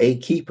thing about A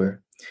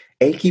Keeper.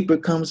 A Keeper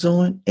comes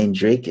on, and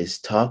Drake is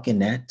talking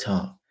that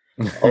talk.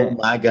 Oh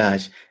my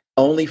gosh.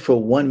 Only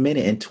for 1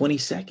 minute and 20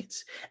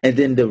 seconds. And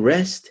then the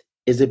rest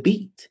is a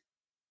beat.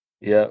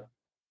 Yep.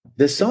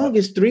 The song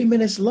is 3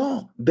 minutes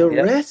long. The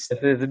Yep. rest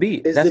This is the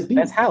beat. is the That's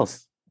beat.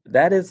 house.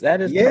 That is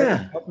Yeah.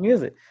 perfect house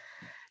music.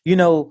 You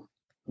know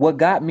what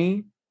got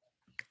me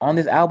on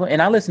this album,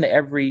 and I listen to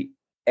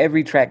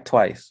every track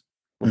twice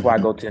before I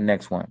go to the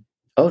next one,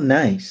 Oh,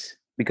 nice.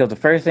 because the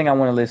first thing I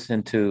want to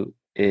listen to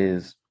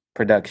is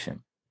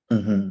production.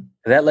 Mm-hmm.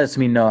 That lets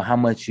me know how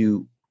much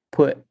you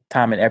put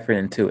time and effort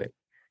into it.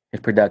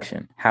 It's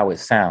production, how it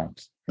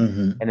sounds.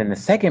 Mm-hmm. And then the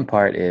second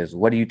part is,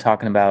 what are you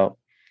talking about?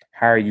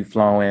 How are you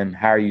flowing?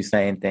 How are you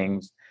saying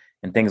things?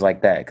 And things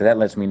like that. Because that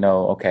lets me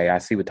know, okay, I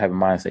see what type of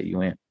mindset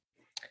you in.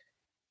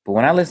 But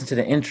when I listened to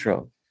the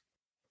intro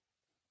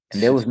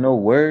and there was no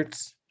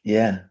words,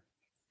 Yeah.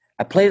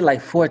 I played it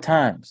like 4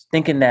 times,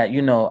 thinking that,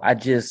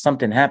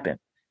 something happened.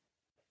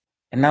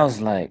 And I was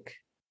like,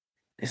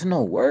 there's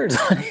no words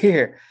on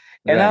here.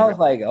 And I was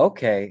like,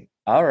 okay,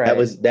 all right.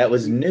 That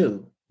was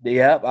new.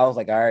 Yep. I was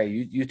like, all right,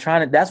 you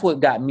trying to, that's what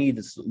got me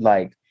to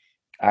like,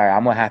 all right,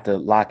 I'm gonna have to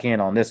lock in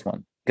on this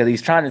one. Because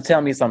he's trying to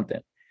tell me something.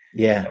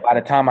 Yeah. And by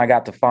the time I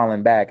got to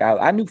Falling Back,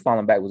 I knew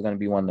Falling Back was gonna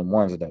be one of them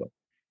ones though.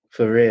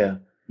 For real.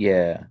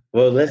 Yeah.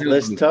 Well,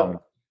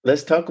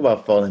 let's talk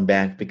about Falling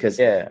Back, because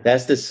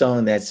that's the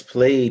song that's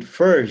played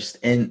first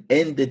in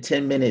the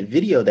 10-minute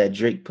video that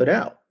Drake put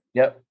out.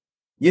 Yep.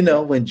 You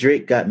know, when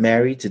Drake got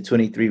married to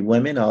 23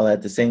 women all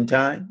at the same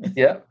time.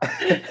 Yep.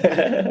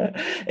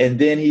 And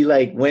then he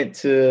like went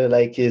to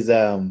like his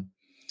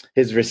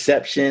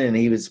reception and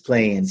he was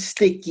playing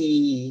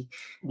Sticky.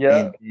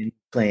 Yeah. And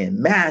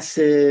playing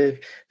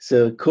Massive.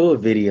 So cool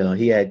video.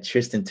 He had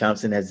Tristan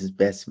Thompson as his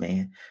best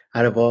man,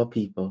 out of all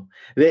people.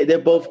 They're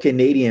both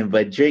Canadian,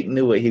 but Drake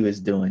knew what he was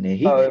doing. And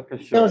he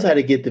knows how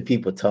to get the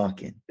people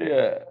talking.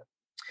 Yeah.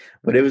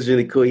 But it was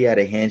really cool. He had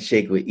a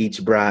handshake with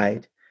each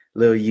bride,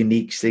 little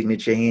unique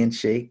signature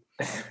handshake.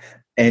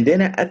 And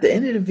then at the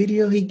end of the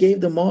video, he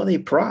gave them all their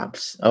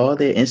props. All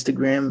their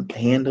Instagram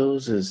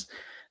handles is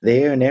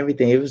there and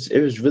everything. It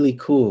was really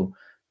cool.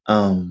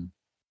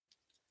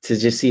 To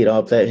just see it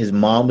all play. His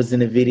mom was in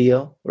the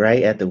video,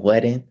 right, at the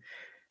wedding.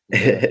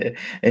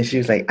 And she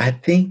was like, I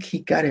think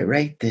he got it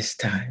right this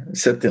time.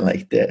 Something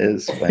like that. It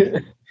was funny.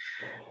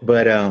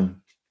 But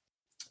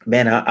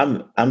man,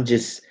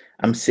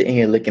 I'm sitting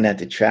here looking at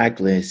the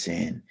track list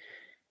and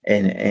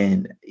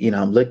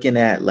I'm looking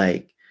at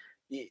like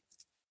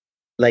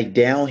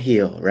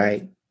Downhill,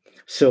 right?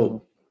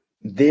 So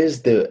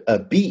there's a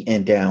beat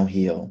in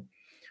Downhill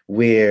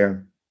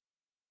where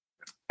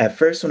at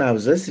first, when I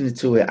was listening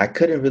to it, I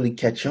couldn't really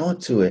catch on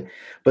to it.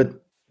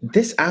 But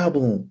this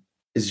album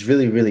is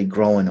really, really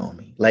growing on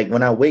me. Like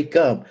when I wake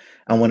up,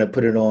 I want to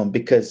put it on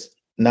because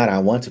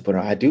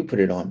I do put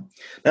it on.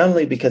 Not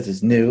only because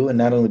it's new and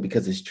not only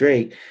because it's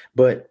Drake,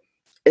 but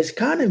it's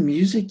kind of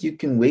music you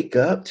can wake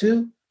up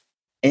to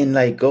and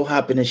like go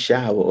hop in the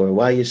shower or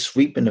while you're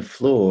sweeping the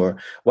floor,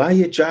 while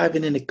you're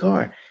driving in the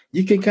car.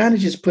 You can kind of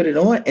just put it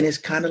on and it's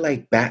kind of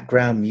like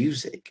background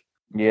music.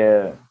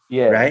 Yeah.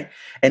 Yeah. Right.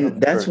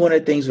 And that's one of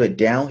the things with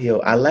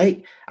Downhill. I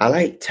like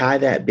Tie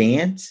That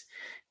Bands.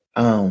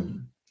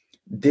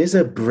 There's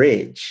a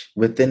bridge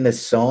within the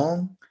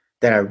song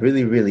that I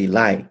really, really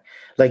like.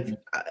 Like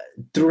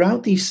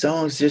throughout these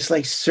songs, there's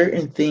like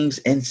certain things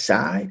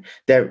inside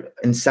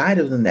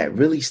of them that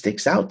really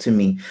sticks out to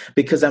me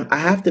because I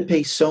have to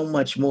pay so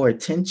much more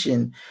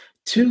attention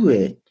to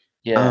it.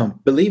 Yeah.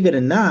 Believe it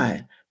or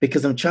not,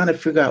 because I'm trying to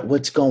figure out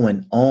what's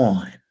going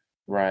on.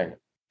 Right.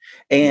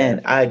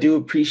 And I do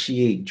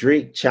appreciate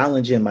Drake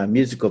challenging my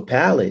musical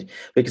palette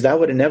because I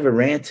would have never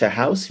ran to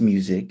house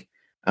music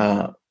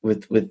for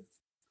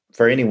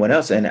anyone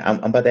else. And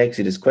I'm about to ask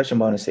you this question. I'm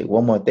going to say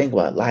one more thing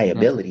about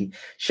Liability. Mm-hmm.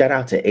 Shout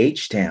out to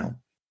H-Town.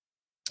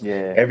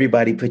 Yeah.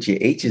 Everybody put your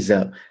H's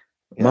up.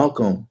 Yeah.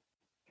 Malcolm,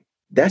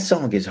 that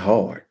song is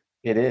hard.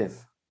 It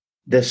is.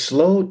 The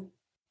slow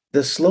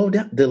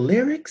down, the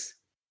lyrics.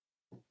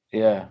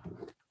 Yeah.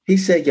 He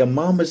said, your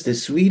mama's the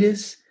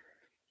sweetest,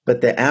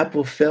 but the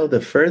apple fell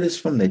the furthest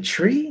from the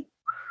tree.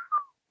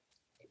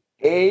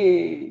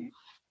 Hey.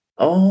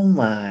 Oh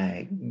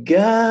my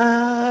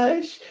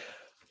gosh.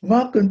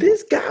 Malcolm,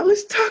 this guy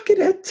was talking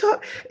that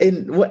talk.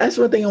 And that's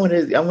one thing I want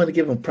to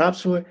give him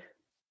props for.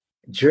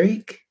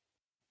 Drake,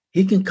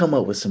 he can come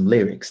up with some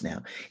lyrics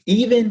now.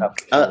 Even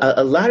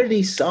a lot of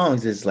these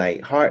songs is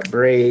like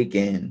heartbreak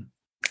and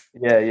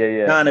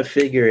trying to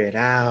figure it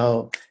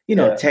out.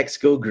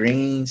 Text Go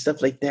Green,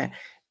 stuff like that.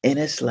 And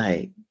it's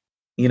like,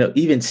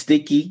 even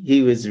Sticky,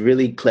 he was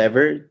really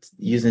clever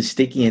using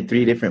Sticky in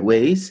 3 different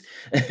ways.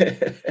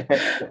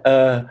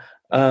 But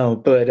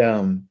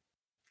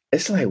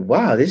it's like,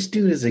 wow, this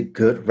dude is a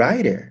good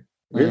writer,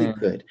 really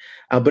good.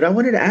 But I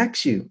wanted to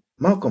ask you,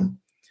 Malcolm,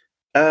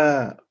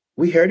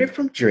 we heard it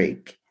from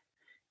Drake.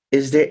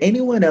 Is there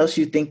anyone else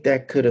you think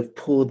that could have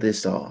pulled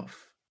this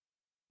off?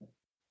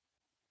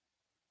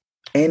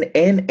 And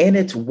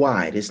it's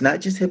wide. It's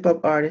not just hip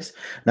hop artists,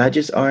 not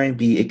just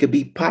R&B. It could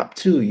be pop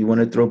too. You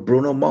want to throw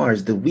Bruno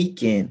Mars, The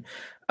Weeknd,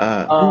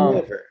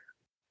 whoever.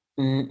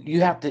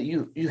 You have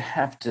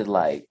to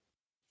like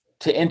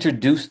to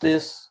introduce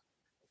this.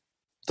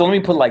 So let me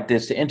put it like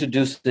this: to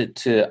introduce it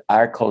to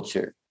our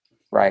culture,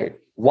 right?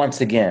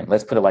 once again,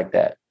 let's put it like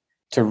that,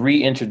 to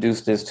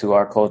reintroduce this to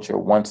our culture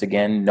once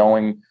again,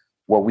 knowing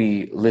what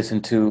we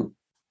listen to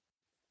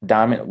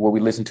what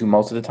we listen to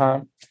most of the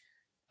time.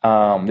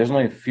 There's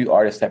only a few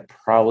artists that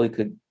probably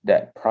could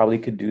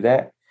do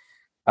that.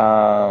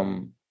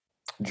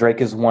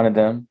 Drake is one of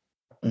them.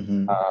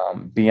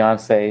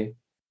 Beyonce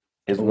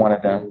is one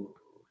of them.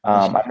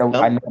 I know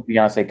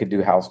Beyonce could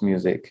do house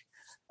music.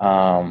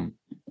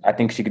 I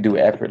think she could do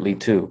it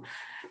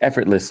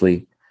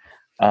effortlessly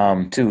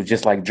too,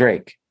 just like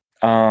Drake.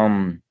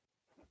 I'm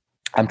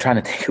trying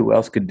to think who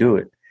else could do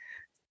it.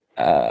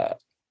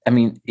 I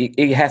mean,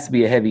 it has to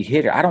be a heavy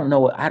hitter. I don't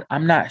know.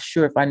 I'm not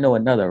sure if I know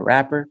another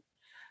rapper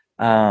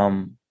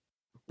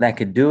that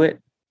could do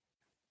it.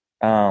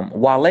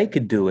 Wale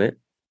could do it.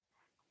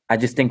 I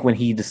just think when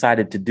he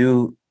decided to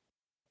do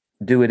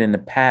it in the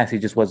past, he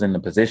just wasn't in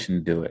a position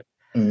to do it.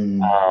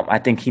 I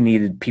think he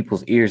needed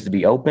people's ears to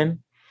be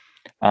open.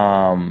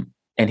 And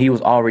he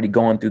was already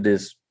going through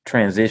this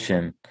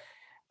transition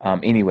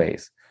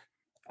anyways.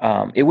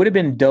 It would have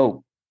been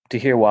dope to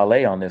hear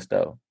Wale on this,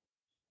 though.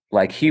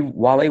 Like,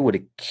 Wale would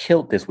have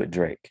killed this with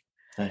Drake.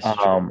 That's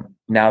true.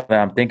 Now that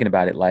I'm thinking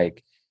about it,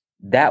 like,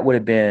 that would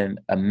have been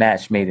a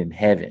match made in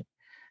heaven.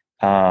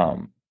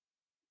 But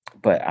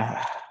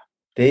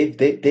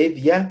they've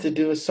yet to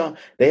do a song.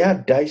 They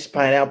have Dice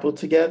Pineapple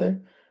together.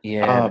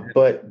 yeah,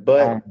 But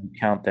I don't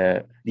count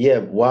that. yeah,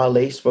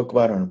 Wale spoke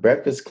about on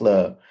Breakfast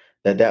Club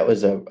that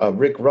was a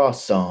Rick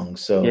Ross song.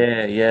 So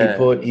Yeah.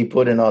 he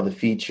put in all the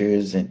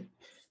features and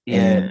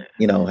Yeah.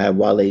 had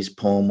Wale's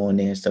poem on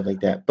there and stuff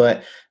like that.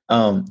 But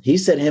he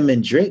said him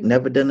and Drake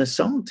never done a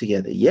song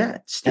together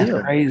yet. Still,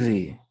 That's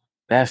crazy.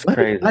 That's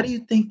crazy. Why do you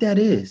think that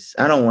is?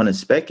 I don't want to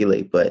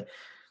speculate, but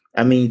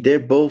I mean,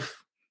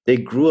 they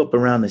grew up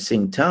around the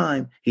same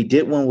time. He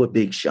did one with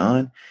Big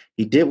Sean.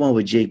 He did one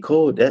with J.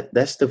 Cole.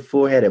 That's the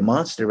four-headed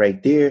monster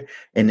right there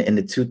in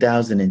the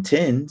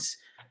 2010s.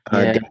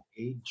 Yeah.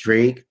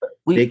 Drake.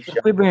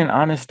 If we're being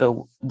honest,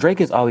 though,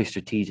 Drake is always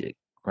strategic,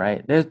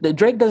 right?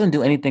 Drake doesn't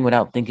do anything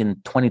without thinking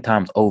 20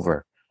 times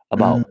over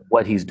about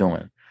what he's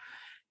doing.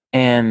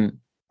 And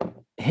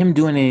him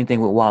doing anything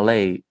with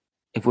Wale,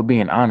 if we're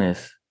being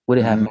honest, would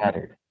it have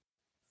mattered?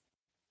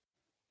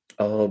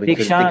 Oh,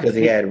 because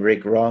he had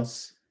Rick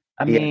Ross.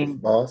 I mean,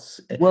 boss.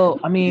 Well,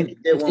 I mean,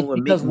 it's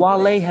because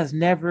Wale has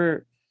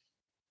never.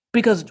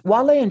 Because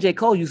Wale and J.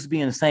 Cole used to be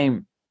in the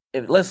same.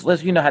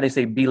 Let's you know how they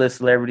say B-list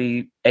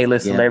celebrity,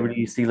 A-list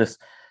celebrity, C-list.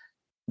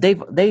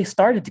 They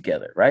started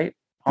together, right?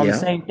 On the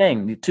same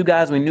thing. The two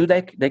guys, we knew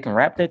they can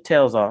rap their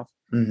tails off.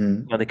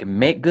 They can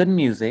make good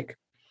music,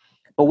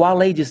 but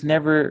Wale just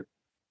never.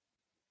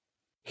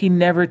 He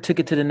never took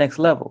it to the next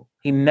level.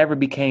 He never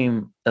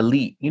became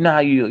elite. You know how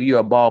you're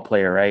a ball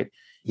player, right?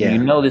 Yeah.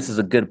 You know this is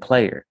a good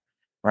player,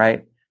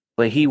 right?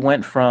 But he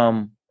went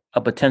from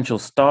a potential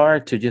star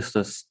to just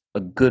a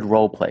good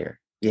role player.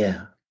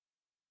 Yeah.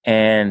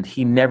 And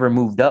he never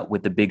moved up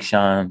with the Big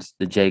Seans,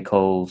 the J.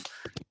 Coles,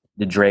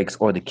 the Drakes,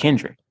 or the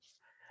Kendrick.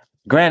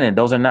 Granted,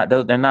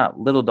 they're not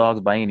little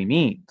dogs by any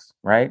means,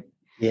 right?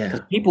 Yeah.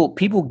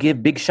 People give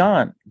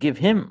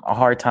him a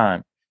hard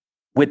time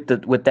with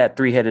that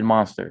three-headed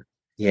monster.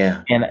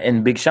 Yeah.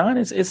 And Big Sean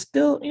is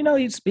still,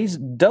 he's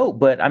dope.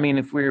 But I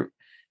mean,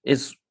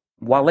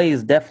 Wale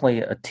is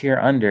definitely a tier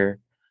under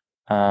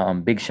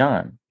Big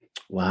Sean.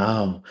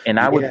 Wow. And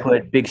I would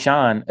put Big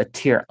Sean a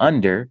tier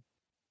under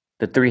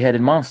the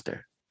three-headed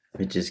monster,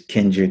 which is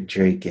Kendrick,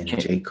 Drake, and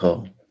J.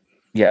 Cole.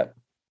 Yeah.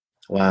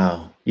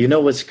 Wow. You know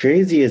what's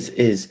crazy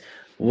is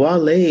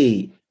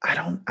Wale. I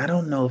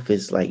don't know if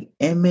it's like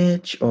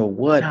image or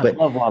what, but I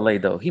love Wale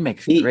though. He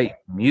makes great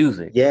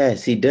music.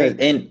 Yes, he does.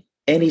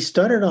 And he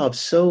started off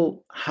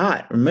so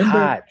hot.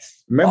 Remember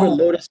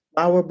Lotus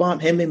Flower Bomb,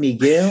 him and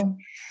Miguel?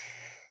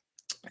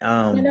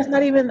 And that's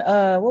not even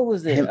what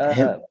was it?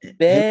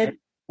 Bad?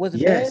 Was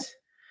it Bad?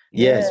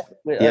 Yes.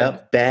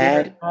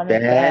 Bad.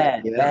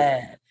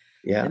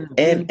 Yeah.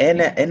 And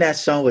that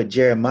song with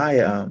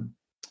Jeremiah,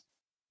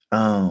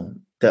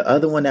 the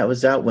other one that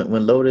was out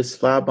when Lotus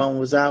Flower Bomb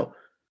was out.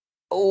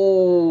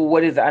 Oh,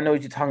 what is it? I know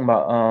what you're talking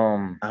about.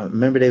 I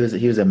remember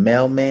he was a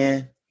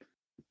mailman.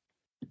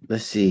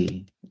 Let's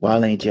see.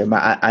 Wale and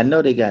Jeremiah. I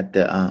know they got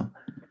the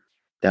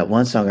that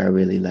one song I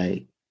really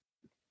like.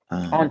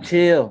 On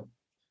Chill.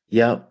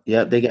 Yep.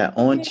 They got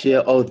On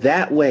Chill. Oh,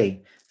 That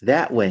Way.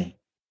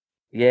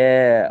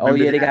 Yeah. Oh,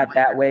 yeah. They got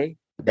That Way.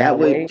 That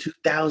Way.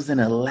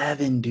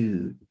 2011,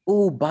 dude.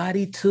 Ooh,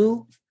 Body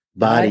too.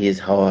 Body is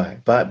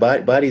hard.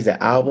 Body's an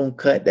album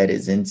cut that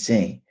is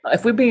insane.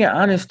 If we're being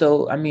honest,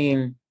 though, I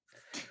mean,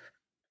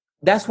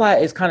 that's why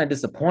it's kind of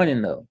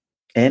disappointing, though.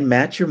 And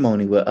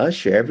Matrimony with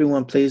Usher.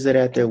 Everyone plays it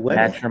at their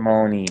wedding.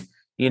 Matrimony.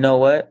 You know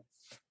what?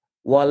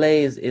 Wale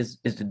is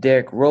the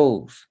Derrick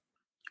Rose.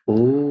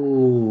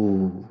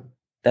 Ooh.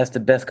 That's the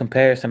best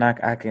comparison I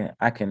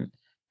can.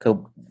 Cause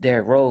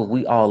Derrick Rose,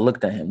 we all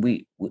looked at him.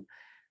 We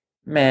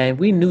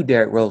knew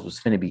Derrick Rose was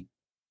finna be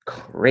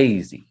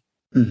crazy.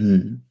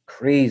 Mm-hmm.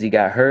 Crazy.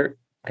 Got hurt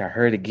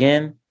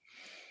again.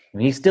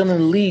 And he's still in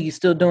the league. He's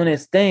still doing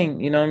his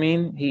thing. You know what I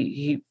mean?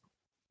 He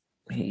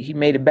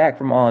made it back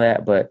from all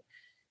that, but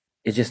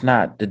it's just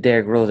not the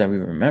Derrick Rose that we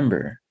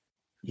remember.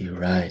 You're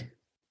right.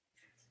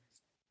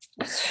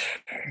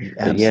 You're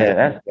But yeah,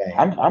 absolutely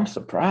right. I'm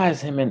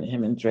surprised him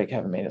and Drake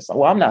haven't made a song.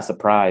 Well, I'm not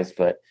surprised,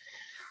 but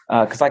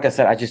because like I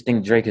said, I just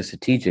think Drake is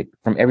strategic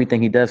from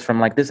everything he does from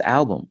like this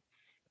album.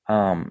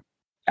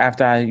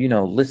 After I,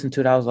 listened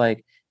to it, I was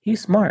like,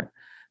 he's smart.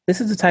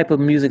 This is the type of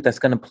music that's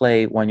going to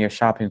play when you're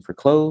shopping for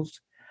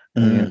clothes,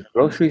 when you're in the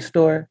grocery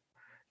store.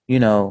 This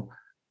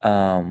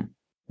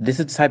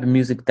is the type of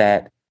music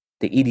that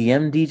the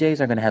EDM DJs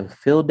are going to have a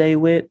field day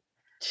with.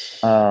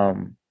 I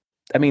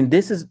mean,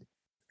 this is,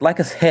 like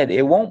I said,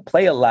 it won't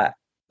play a lot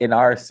in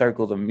our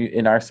circle of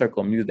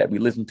music that we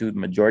listen to the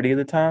majority of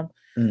the time.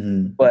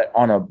 Mm-hmm. But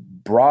on a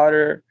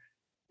broader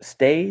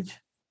stage,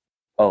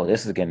 oh,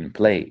 this is getting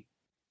played.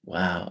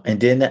 Wow. And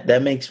then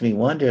that makes me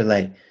wonder,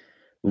 like,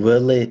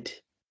 will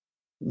it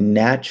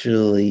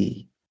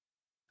naturally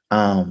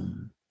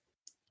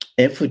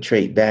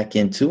infiltrate back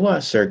into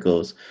our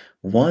circles?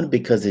 One,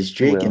 because it's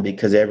Drake, and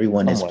because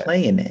everyone is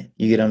playing it.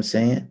 You get what I'm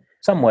saying?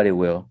 Somewhat it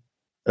will.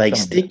 Like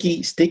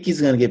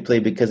Sticky's gonna get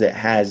played because it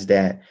has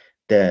that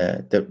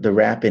the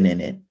rapping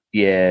in it.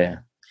 Yeah.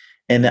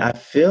 And I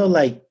feel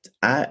like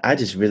I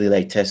just really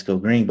like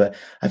Tesco Green, but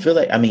I feel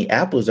like, I mean,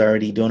 Apple's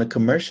already doing a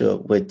commercial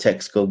with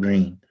Tesco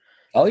Green.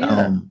 Oh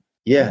yeah.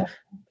 Yeah.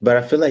 But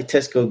I feel like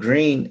Tesco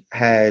Green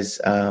has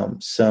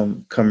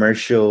some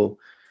commercial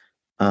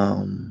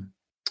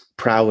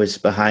prowess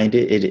behind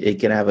it. It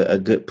can have a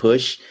good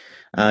push.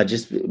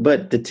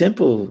 But the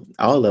tempo,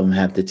 all of them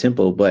have the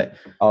tempo, but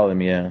all of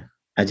them, yeah.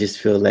 I just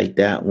feel like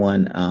that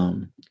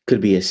one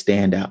could be a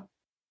standout.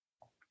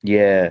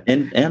 Yeah.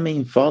 And I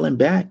mean, Falling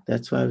Back,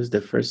 that's why it was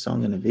the first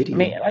song in the video. I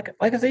mean,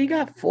 like I said, you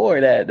got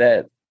 4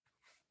 that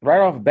right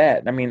off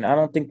bat. I mean, I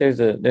don't think there's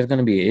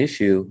gonna be an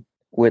issue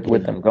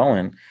with them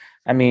going.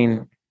 I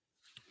mean,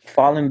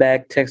 Falling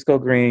Back,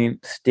 Texco Green,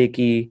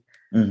 Sticky,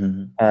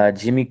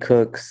 Jimmy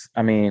Cooks.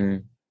 I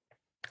mean,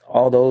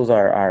 all those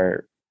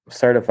are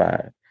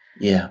certified.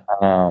 Yeah.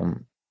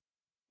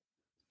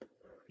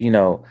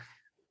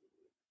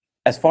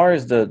 As far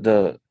as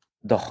the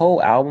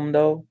whole album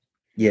though,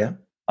 yeah.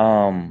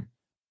 When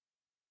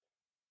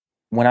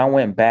I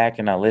went back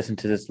and I listened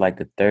to this like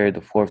the 3rd,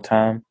 the 4th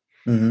time,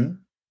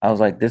 I was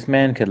like, this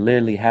man could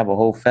literally have a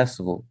whole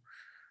festival,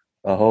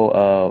 a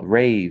whole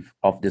rave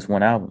off this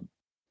one album.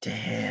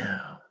 Damn.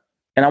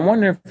 And I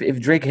wonder if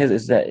Drake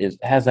has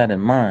that in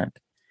mind.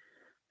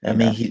 I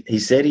mean, he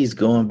said he's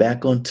going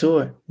back on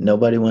tour.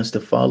 Nobody wants to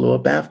follow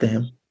up after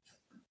him.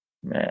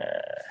 Man,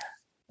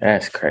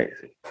 that's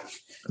crazy.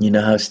 You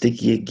know how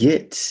sticky it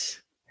gets.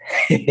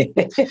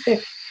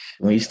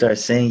 When you start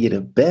saying you're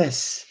the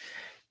best,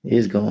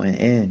 it's going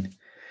in.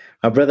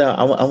 My brother,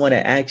 I want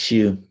to ask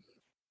you,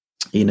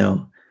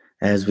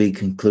 as we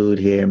conclude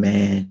here,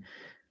 man,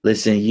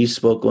 listen, you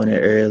spoke on it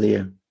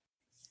earlier.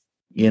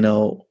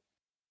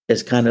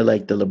 It's kind of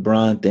like the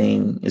LeBron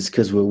thing. It's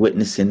because we're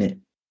witnessing it.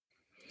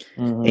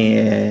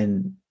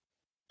 And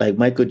like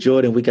Michael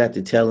Jordan, we got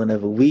the telling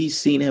of it. We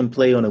seen him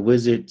play on the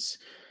Wizards.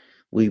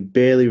 We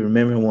barely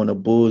remember him on the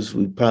Bulls.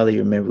 We probably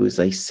remember he was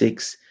like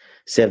 6,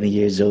 7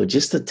 years old,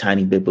 just a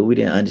tiny bit, but we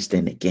didn't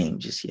understand the game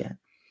just yet.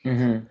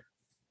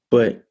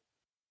 But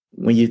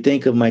when you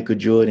think of Michael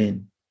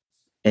Jordan,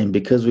 and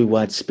because we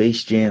watched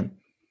Space Jam,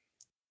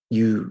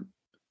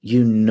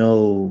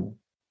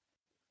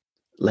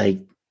 like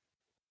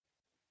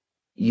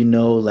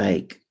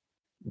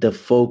the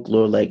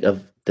folklore, like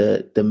of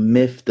the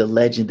myth, the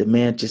legend, the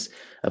man, just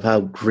of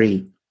how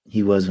great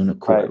he was on the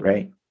court,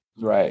 right?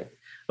 Right.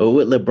 But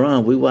with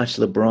LeBron, we watched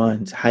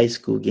LeBron's high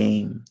school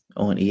game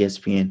on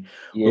ESPN.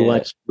 Yeah. We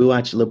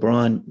watched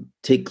LeBron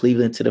take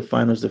Cleveland to the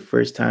finals the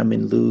first time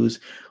and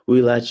lose.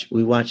 We watched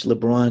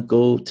LeBron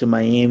go to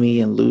Miami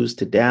and lose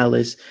to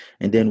Dallas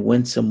and then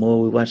win some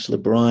more. We watched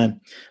LeBron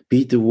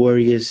beat the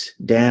Warriors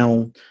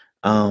down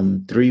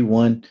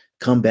 3-1,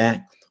 come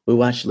back. We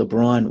watched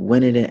LeBron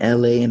win it in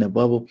LA in the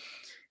bubble.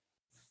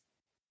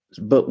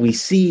 But we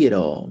see it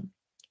all.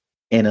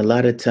 And a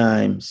lot of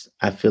times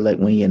I feel like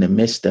when you're in the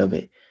midst of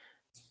it,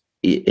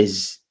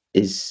 is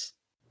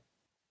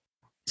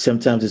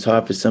sometimes it's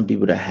hard for some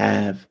people to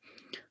have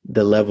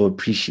the level of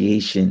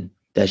appreciation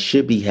that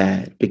should be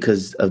had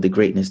because of the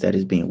greatness that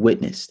is being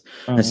witnessed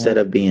instead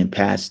of being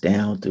passed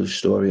down through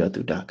story or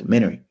through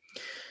documentary.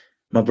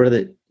 My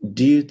brother,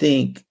 do you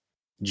think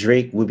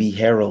Drake would be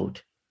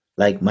heralded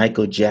like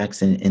Michael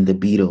Jackson and the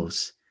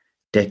Beatles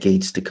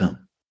decades to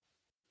come?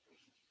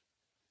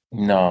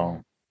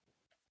 No.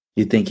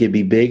 You think he'd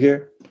be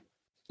bigger?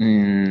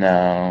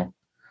 No.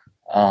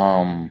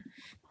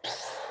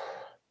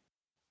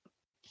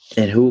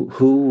 And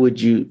who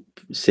would you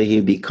say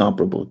he'd be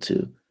comparable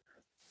to?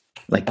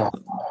 Like,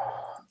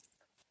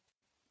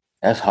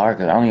 that's hard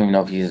because I don't even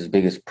know if he's as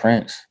big as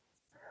Prince.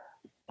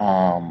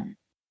 Do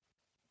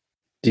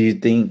you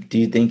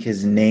think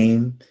his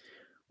name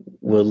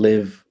will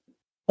live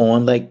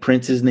on like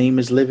Prince's name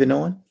is living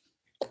on?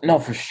 No,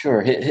 for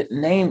sure. His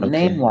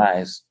name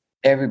wise,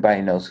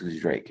 everybody knows who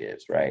Drake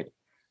is, right?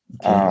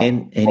 Okay.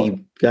 And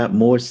he got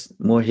more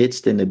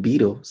hits than the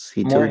Beatles.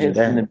 He told you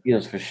that. More hits than the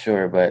Beatles for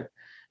sure, but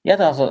you have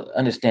to also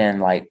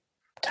understand like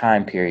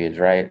time periods,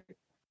 right?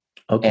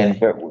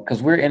 And Okay.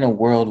 because we're in a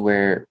world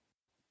where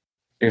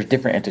there's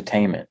different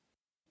entertainment,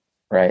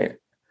 right?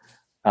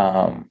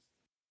 Um,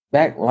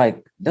 back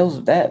like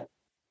those that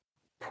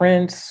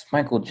Prince,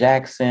 Michael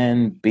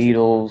Jackson,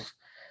 Beatles.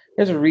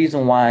 There's a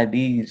reason why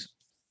these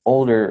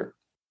older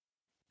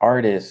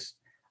artists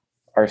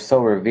are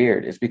so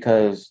revered. It's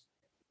because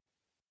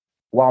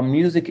while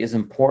music is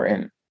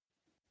important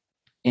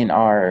in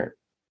our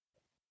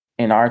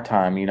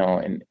time,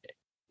 and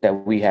that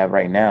we have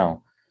right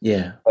now,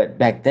 Yeah. but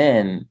back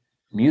then,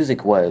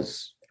 music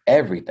was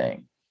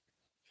everything.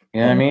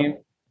 You know what I Oh,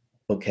 mean?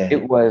 okay.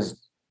 It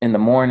was in the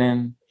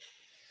morning,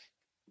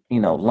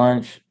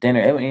 lunch,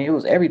 dinner. I mean, it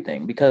was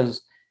everything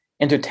because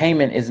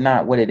entertainment is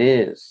not what it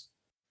is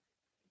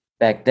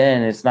back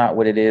then. It's not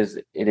what it is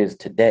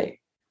today,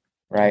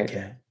 right?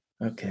 Okay.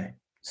 Okay.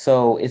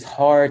 So it's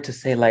hard to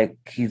say like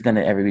he's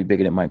gonna ever be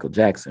bigger than Michael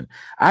Jackson.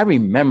 I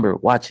remember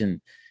watching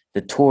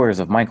the tours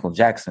of Michael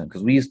Jackson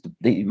because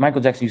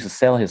Michael Jackson used to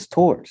sell his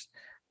tours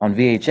on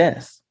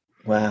VHS,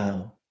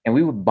 Wow. and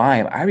we would buy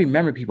them. I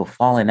remember people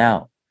falling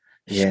out,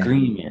 Yeah.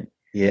 screaming,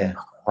 Yeah.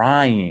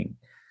 crying,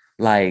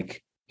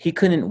 like he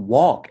couldn't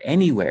walk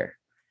anywhere.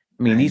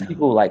 I mean, I these know.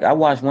 people, like I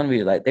watched one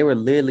video, like they were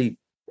literally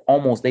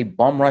they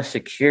bum rushed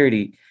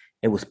security.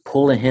 It was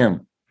pulling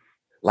him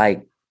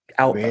like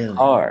out the Really?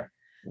 car.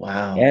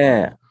 Wow.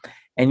 Yeah.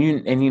 And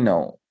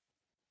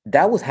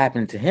that was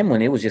happening to him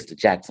when it was just the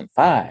Jackson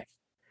 5.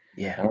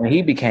 Yeah. And when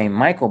he became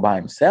Michael by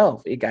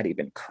himself, it got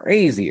even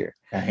crazier.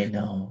 I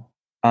know.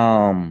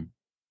 Um,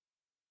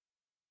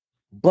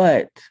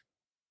 but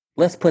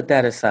let's put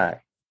that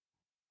aside.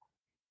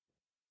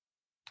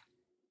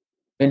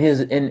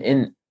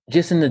 In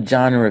just in the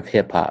genre of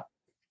hip hop,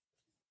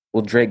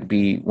 will Drake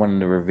be one of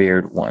the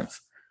revered ones?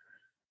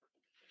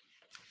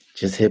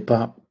 Just hip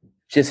hop?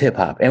 Just hip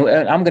hop. And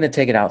I'm gonna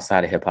take it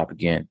outside of hip hop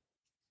again.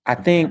 I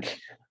think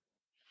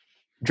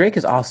Drake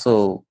is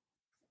also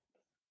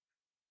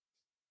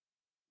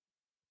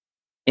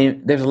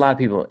there's a lot of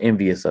people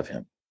envious of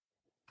him.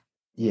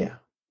 Yeah.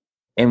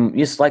 And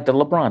it's like the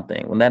LeBron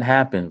thing. When that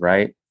happens,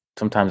 right?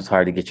 Sometimes it's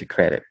hard to get your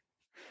credit.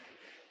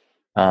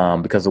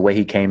 Because the way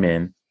he came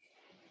in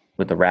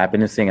with the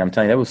rapping and singing, I'm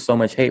telling you, there was so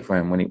much hate for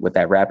him with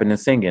that rapping and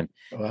singing.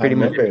 Oh, I Pretty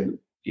much remember.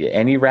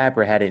 any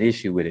rapper had an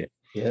issue with it.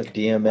 Yeah.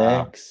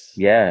 DMX.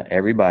 Yeah,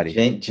 everybody.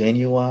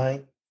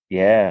 Genuine.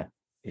 Yeah.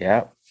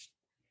 Yeah.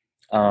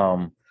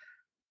 I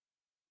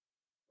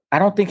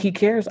don't think he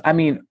cares. I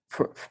mean,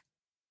 for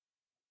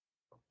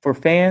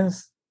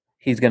fans,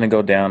 he's gonna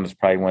go down as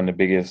probably one of the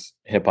biggest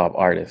hip hop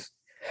artists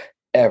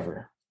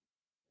ever.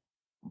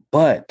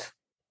 But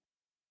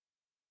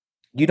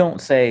you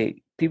don't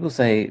say people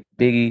say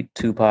Biggie,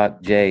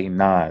 Tupac, Jay,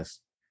 Nas,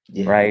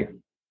 Yeah. right?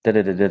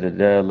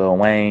 Lil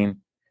Wayne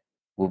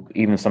will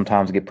even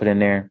sometimes get put in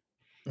there.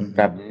 Mhm.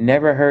 But I've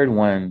never heard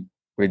one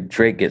where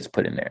Drake gets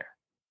put in there.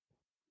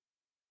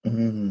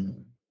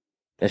 Mhm.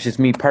 That's just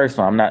me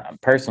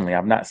personally.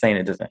 I'm not saying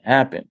it doesn't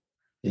happen.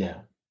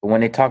 Yeah. But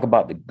when they talk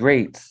about the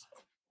greats,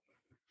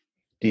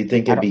 Do you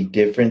think I it'd don't be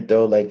different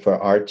though, like for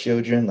our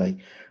children? Like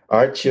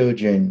our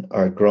children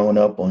are growing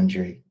up on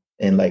Drake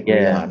and like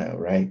yeah, Rihanna,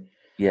 right?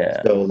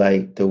 yeah, So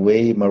like the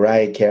way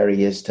Mariah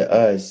Carey is to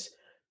us,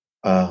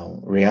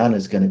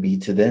 Rihanna's gonna be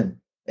to them.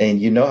 And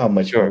you know how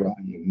much sure, Mariah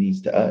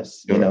means to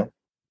us, you sure, know?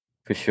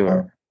 for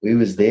sure. We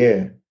was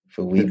there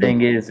for The We thing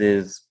Believe.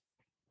 is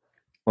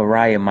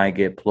Mariah might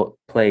get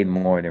played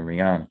more than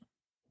Rihanna,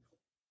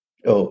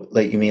 Oh,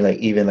 like you mean like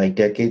even like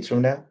decades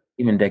from now?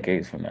 even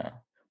decades from now.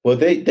 Well,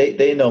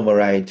 they know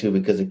Mariah too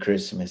because of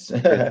Christmas.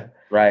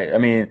 Right. I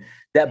mean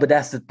but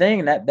that's the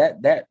thing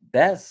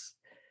that's.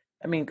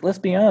 I mean, let's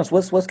be honest.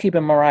 What's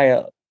keeping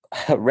Mariah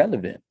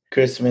relevant?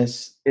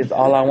 Christmas. Is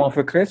All I Want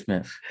for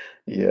Christmas.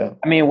 Yeah.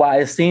 I mean, why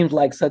it seems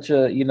like such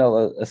a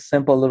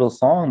simple little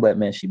song, but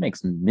man, she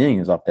makes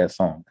millions off that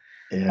song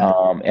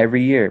Yeah.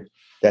 every year.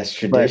 That's But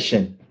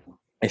tradition.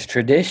 it's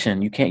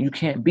tradition. You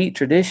can't beat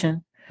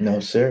tradition. No,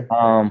 sir.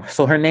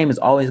 So her name is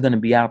always going to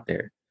be out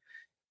there.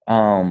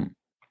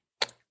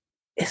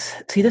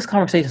 This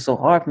conversation is so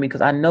hard for me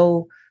because I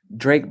know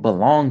Drake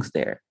belongs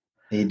there.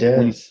 He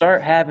When you does.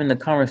 start having the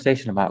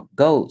conversation about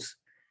goats,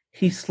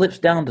 he slips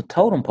down the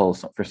totem pole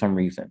for some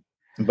reason.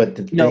 But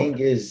the You know, thing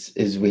is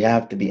we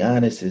have to be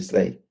honest, is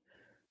like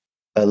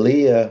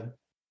Aaliyah,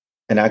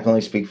 and I can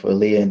only speak for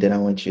Aaliyah, and then I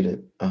want you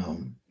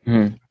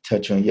to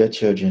touch on your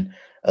children.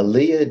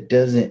 Aaliyah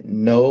doesn't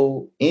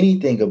know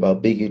anything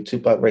about Biggie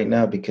Tupac right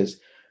now because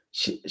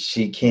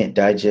she can't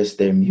digest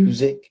their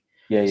music.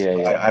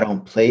 So I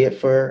don't play it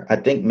for her. I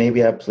think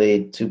maybe I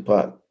played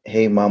Tupac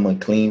Hey Mama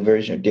clean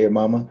version, Dear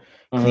Mama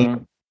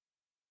clean,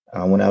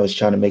 when I was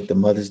trying to make the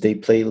Mother's Day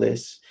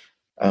playlist.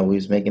 We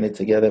was making it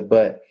together,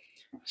 but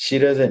she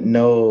doesn't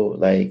know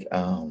like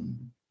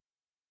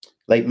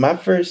my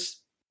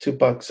first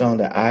Tupac song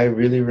that I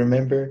really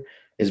remember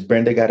is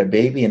Brenda Got a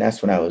Baby, and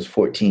that's when I was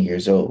 14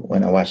 years old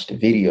when I watched the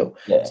video.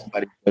 Yeah.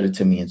 Somebody showed it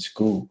to me in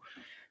school.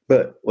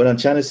 But what I'm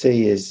trying to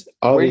say is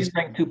all Where do these you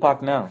think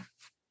Tupac now?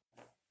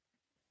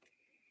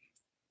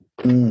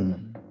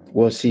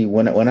 Well, see,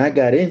 when I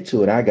got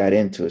into it, I got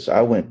into it. So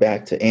I went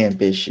back to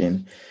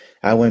Ambition.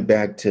 I went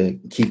back to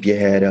Keep Your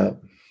Head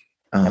Up.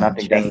 And I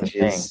think that's the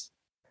thing. Changes.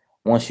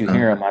 Once you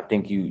hear him, I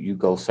think you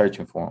go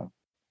searching for him.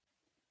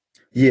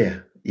 Yeah,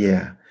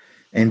 yeah.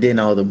 And then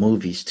all the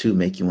movies too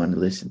make you want to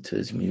listen to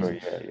his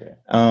music. Sure,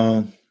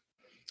 yeah.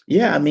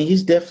 Yeah, I mean,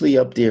 he's definitely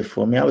up there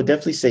for me. I would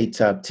definitely say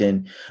top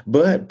 10,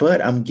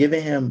 but I'm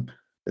giving him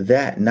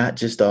that not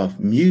just off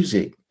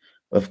music.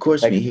 Of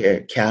course, we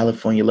hear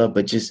California Love,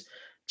 but just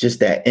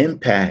that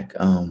impact.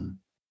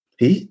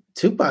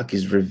 Tupac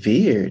is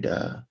revered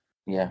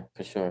Yeah,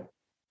 for sure.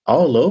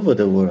 all over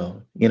the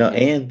world,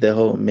 and the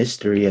whole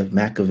mystery of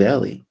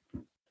Machiavelli.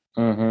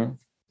 Mm-hmm.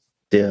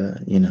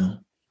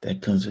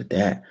 That comes with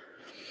that.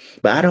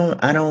 But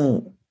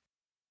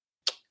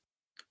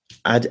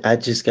I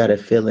just got a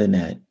feeling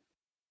that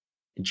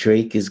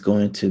Drake is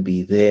going to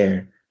be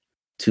there,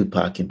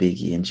 Tupac and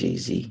Biggie and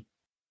Jay-Z.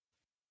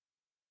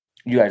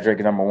 You got Drake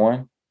at number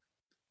one?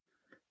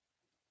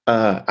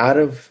 Out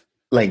of,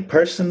 like,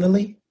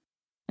 personally,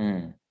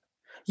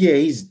 yeah,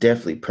 he's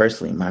definitely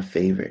personally my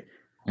favorite.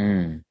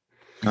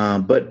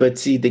 But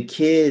see, the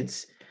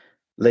kids,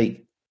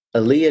 like,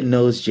 Aaliyah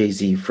knows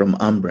Jay-Z from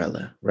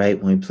Umbrella,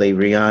 right? When we play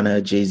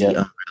Rihanna, Jay-Z,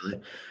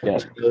 Umbrella. Yeah.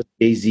 She knows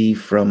Jay-Z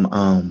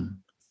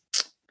from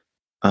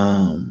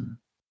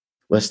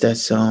what's that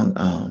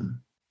song?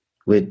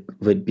 With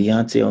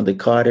Beyonce on the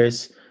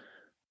Carters.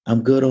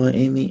 I'm good on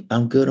any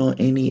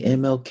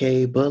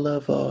MLK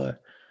Boulevard.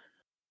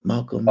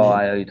 Malcolm. Oh,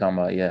 I know you're talking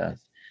about, yeah.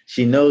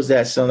 She knows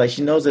that song. Like,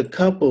 she knows a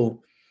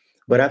couple,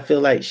 but I feel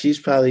like she's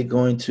probably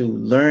going to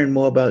learn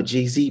more about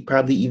Jay-Z,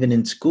 probably even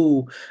in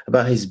school,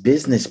 about his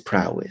business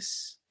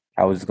prowess.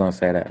 I was going to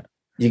say that.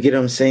 You get what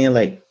I'm saying?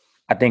 Like,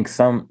 I think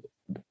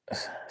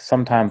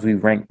sometimes we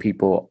rank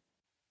people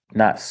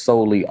not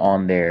solely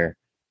on their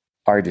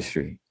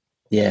artistry.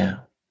 Yeah.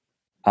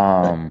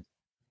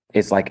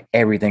 It's like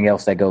everything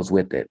else that goes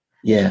with it.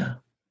 Yeah.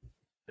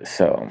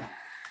 So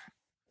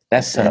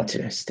that's tough.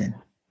 Interesting.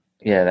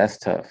 Yeah, that's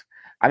tough.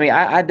 I mean,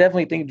 I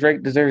definitely think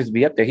Drake deserves to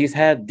be up there. He's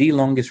had the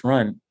longest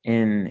run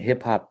in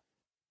hip hop.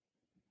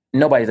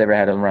 Nobody's ever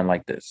had a run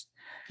like this.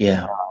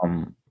 Yeah.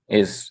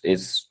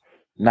 It's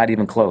not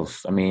even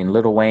close. I mean,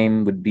 Lil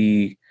Wayne would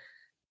be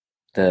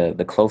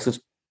the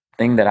closest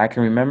thing that I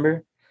can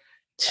remember.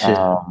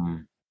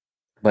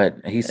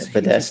 But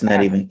that's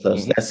not even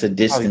close. That's a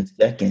distant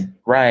second.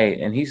 Right.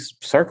 And he's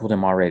circled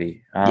him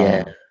already.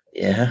 Yeah.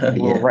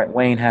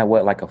 Wayne had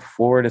like a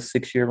 4 to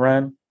 6 year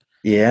run.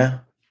 Yeah.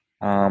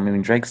 I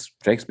mean, Drake's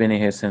been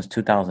in here since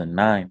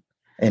 2009.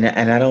 And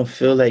I don't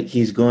feel like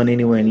he's going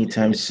anywhere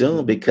anytime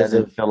soon because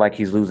doesn't feel like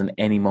he's losing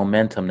any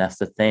momentum. That's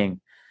the thing.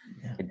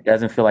 Yeah. It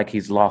doesn't feel like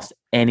he's lost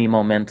any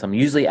momentum.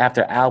 Usually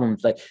after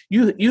albums, like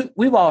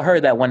we've all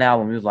heard that one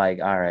album. He was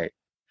like, all right,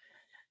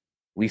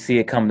 we see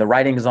it come. The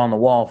writing is on the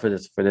wall for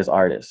this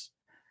artist.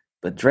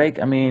 But Drake,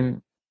 I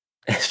mean,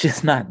 it's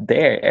just not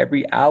there.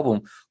 Every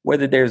album,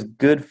 whether there's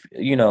good,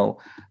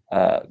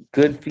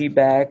 good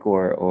feedback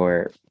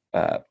or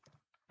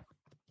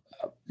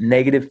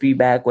negative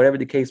feedback, whatever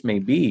the case may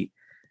be,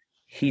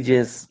 he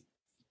just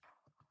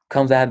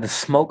comes out of the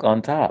smoke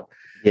on top.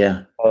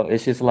 Yeah. So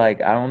it's just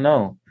like, I don't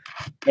know.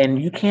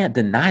 And you can't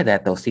deny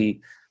that, though.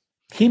 See,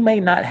 he may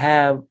not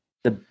have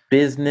the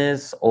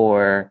business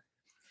or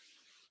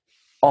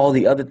all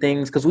the other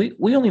things, because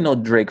we only know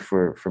Drake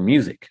for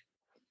music.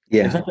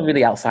 Yeah. There's nothing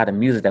really outside of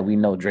music that we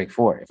know Drake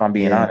for, if I'm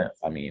being honest.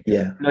 I mean,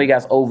 I know he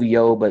got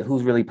OVO, but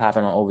who's really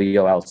popping on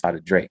OVO outside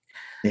of Drake?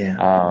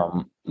 Yeah.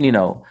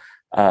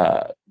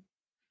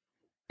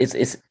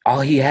 It's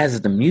all he has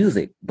is the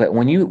music. But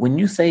when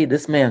you say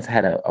this man's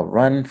had a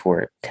run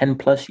for 10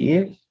 plus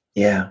years,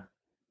 yeah,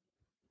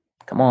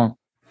 come on.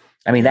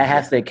 I mean, that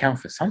has to account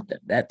for something.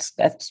 That's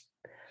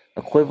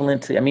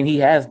equivalent to. I mean, he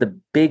has the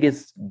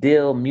biggest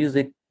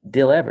music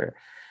deal ever,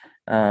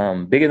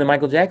 bigger than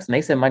Michael Jackson.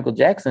 They said Michael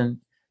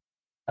Jackson,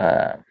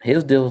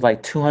 his deal was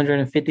like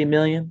 $250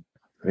 million.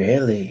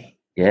 Really?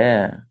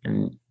 Yeah,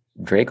 and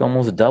Drake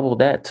almost doubled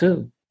that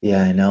too.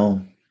 Yeah, I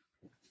know.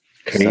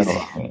 Crazy.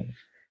 So,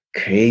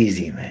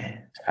 crazy,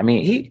 man. I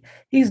mean,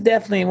 he's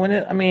definitely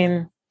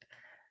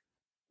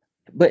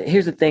but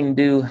here's the thing,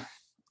 dude.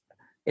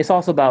 It's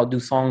also about do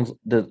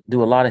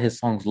a lot of his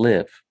songs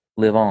live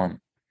on.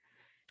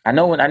 I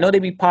know they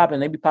be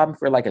popping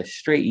for like a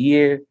straight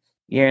year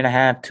and a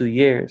half, 2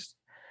 years.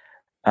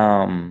 His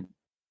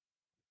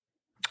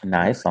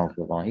songs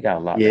live on. He got a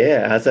lot.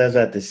 Yeah, as I was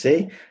about to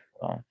say,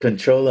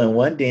 Controlling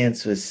One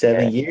Dance was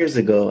 7 years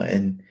ago,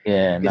 and you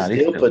can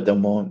still put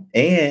them on,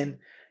 and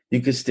you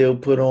could still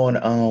put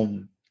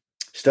on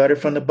Started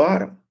From the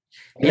Bottom.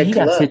 Yeah,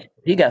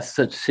 he got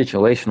such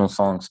situational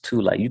songs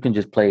too. Like you can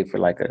just play for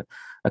like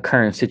a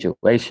current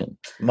situation.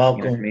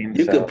 Malcolm,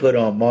 you could put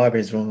on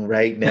Marvin's Room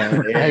right now.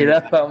 Hey,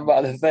 that's what I'm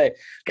about to say.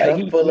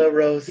 Cup full of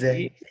rose.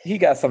 He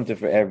got something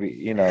for every,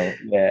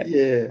 Yeah.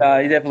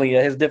 He definitely,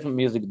 his different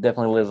music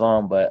definitely lives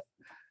on. But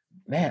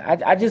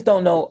man, I just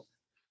don't know.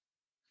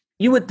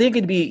 You would think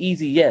it'd be an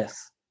easy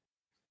yes,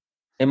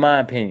 in my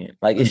opinion.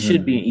 Like it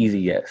should be an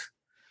easy yes.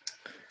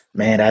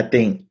 Man, I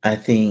think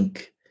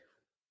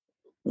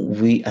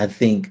I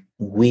think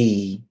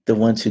we, the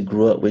ones who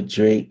grew up with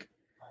Drake,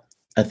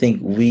 I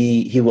think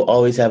he will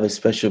always have a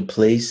special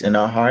place in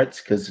our hearts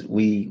because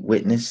we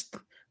witnessed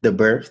the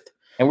birth.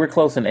 And we're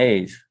close in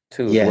age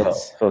too, as well.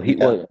 Yes. So he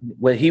Yeah.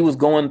 what he was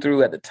going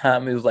through at the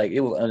time, it was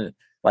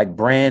like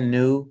brand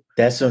new.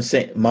 That's what I'm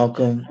saying,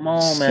 Malcolm. Come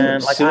on,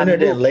 man. Like Sooner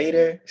than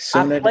later.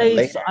 Sooner than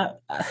later.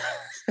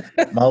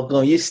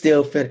 Malcolm, you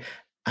still fit.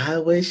 I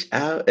wish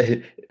I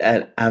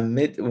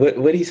meant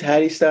how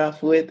do you start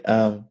off with?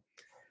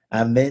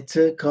 I meant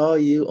to call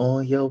you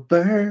on your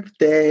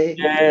birthday.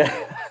 Yeah.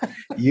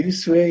 You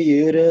swear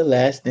you're the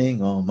last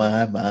thing on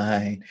my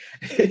mind.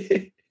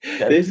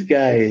 This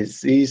guy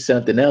he's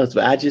something else,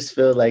 but I just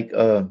feel like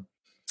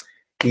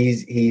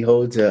he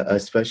holds a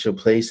special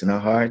place in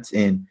our hearts,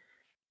 and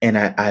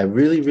I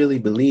really, really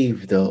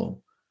believe though,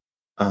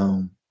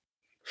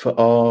 for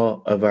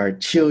all of our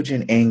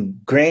children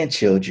and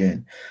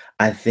grandchildren,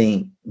 I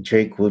think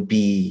Drake would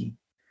be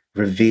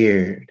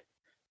revered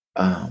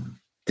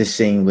the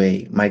same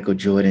way Michael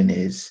Jordan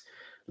is,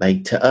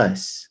 like, to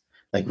us.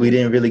 Like, we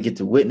didn't really get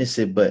to witness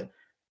it, but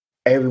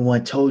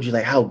everyone told you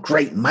like how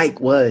great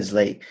Mike was.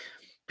 Like,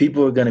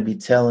 people are gonna be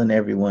telling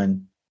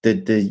everyone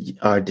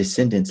our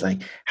descendants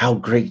like how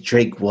great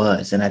Drake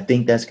was, and I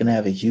think that's gonna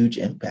have a huge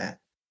impact.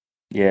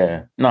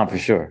 Yeah, no, for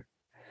sure.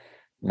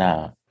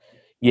 Nah,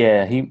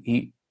 yeah,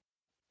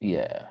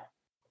 yeah.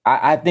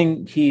 I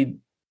think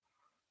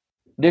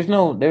there's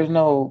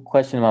no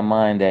question in my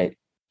mind that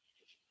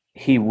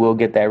he will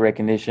get that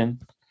recognition,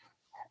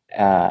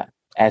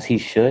 as he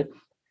should.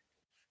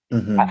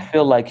 Mm-hmm. I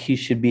feel like he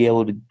should be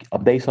able to,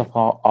 based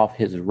off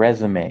his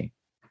resume,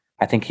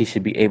 I think he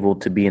should be able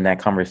to be in that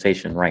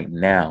conversation right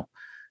now.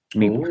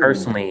 Me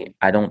personally,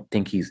 I don't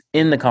think he's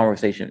in the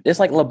conversation. It's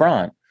like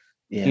LeBron.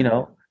 Yeah. You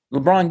know,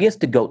 LeBron gets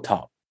the GOAT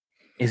talk.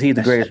 Is he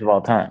the greatest of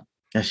all time?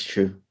 That's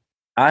true.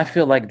 I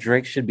feel like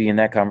Drake should be in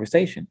that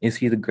conversation. Is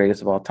he the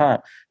greatest of all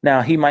time?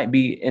 Now, he might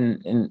be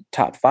in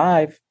top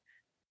 5,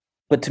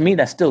 but to me,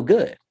 that's still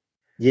good.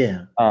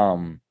 Yeah.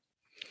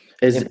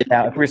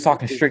 If we're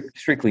talking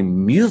strictly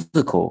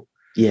musical,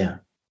 yeah,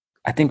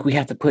 I think we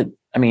have to put.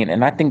 I mean,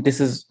 and I think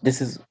this is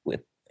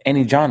with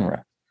any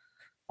genre.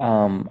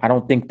 I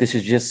don't think this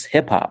is just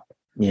hip hop.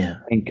 Yeah.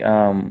 I think,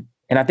 and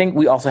I think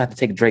we also have to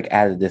take Drake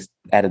out of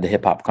the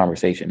hip hop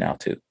conversation now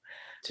too.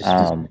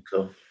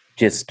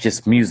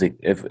 Just music.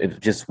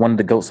 If just one of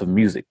the GOATs of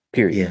music,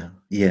 period.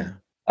 Yeah.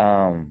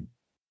 Yeah.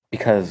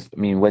 Because I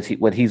mean,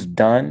 what he's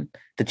done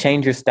to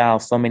change your style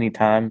so many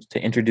times,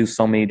 to introduce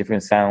so many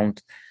different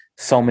sounds,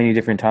 so many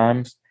different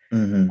times,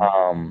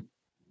 mm-hmm.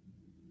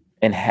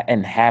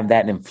 And have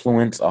that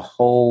influence a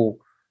whole,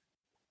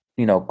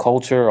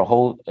 culture, a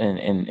whole,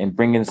 and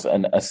bring in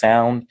a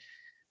sound.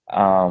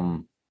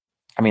 I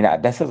mean,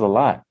 that says a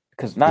lot,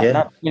 because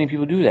not many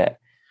people do that.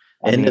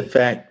 The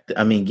fact,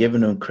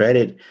 giving them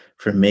credit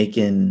for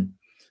making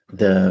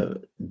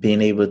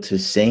being able to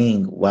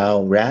sing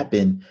while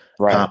rapping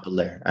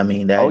popular. I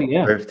mean, that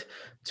birthed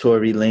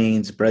Tory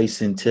Lanez,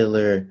 Bryson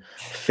Tiller,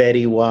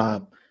 Fetty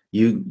Wap,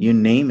 you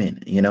name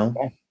it,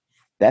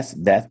 That's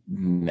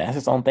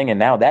its own thing. And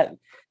now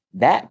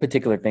that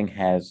particular thing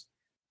has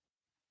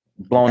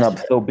blown up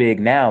so big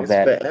now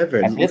that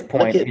forever. At this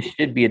point it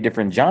should be a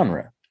different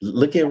genre.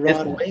 Look at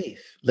Rod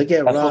Wave. That's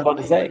what I was about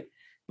to say.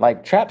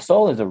 Like, trap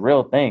soul is a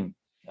real thing.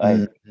 Like,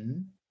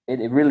 mm-hmm.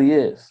 it really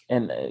is.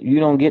 And you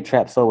don't get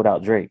trap soul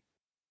without Drake.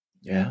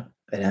 Yeah.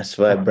 And that's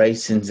why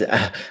Bryson's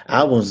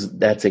albums,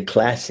 that's a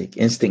classic,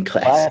 instant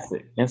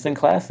classic. Instant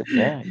classic.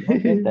 Yeah. You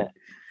don't get that.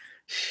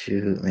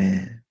 Shoot,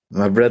 man.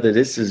 My brother,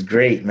 this is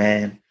great,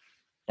 man.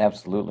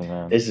 Absolutely,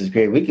 man. This is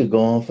great. We could go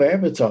on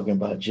forever talking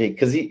about Drake,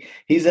 because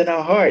he's in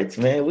our hearts,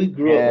 man. We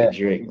grew up with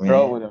Drake, man.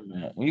 Grow with him,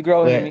 man. When you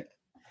grow with him,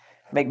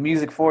 make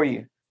music for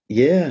you.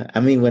 Yeah. I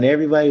mean, when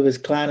everybody was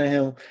clowning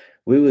him,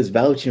 we was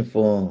vouching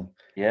for him.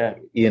 Yeah.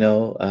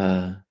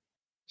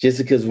 Just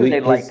because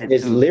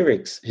his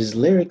lyrics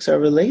are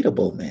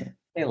relatable, man.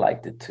 They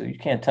liked it too. You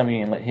can't tell me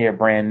you didn't hear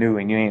Brand New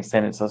and you ain't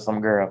sent it to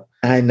some girl.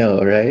 I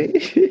know, right?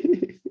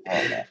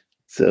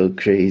 So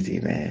crazy,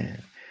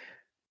 man.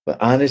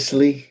 But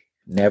honestly,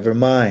 never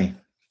mind.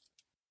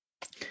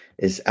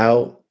 It's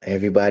out.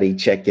 Everybody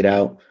check it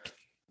out.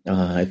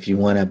 If you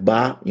want to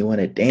bop, you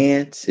want to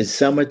dance, it's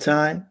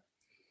summertime,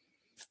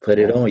 put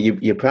it on.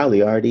 You're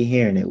probably already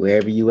hearing it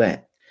wherever you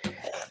at.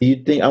 Do you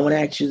think, I want to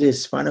ask you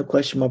this final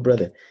question, my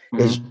brother. Mm-hmm.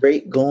 Is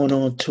Drake going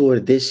on tour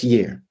this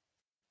year?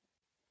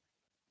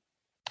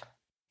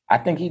 I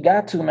think he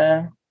got to,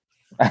 man.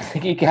 I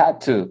think he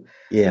got to.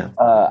 Yeah.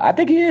 I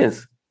think he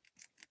is.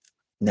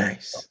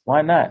 Nice.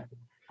 Why not?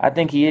 I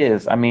think he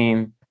is. I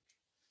mean,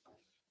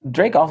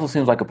 Drake also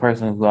seems like a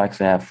person who likes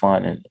to have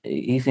fun, and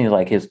he seems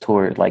like his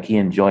tour, like he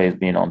enjoys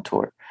being on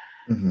tour.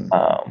 Mm-hmm.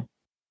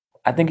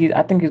 I think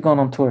he's going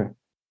on tour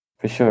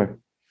for sure.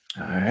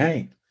 All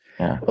right.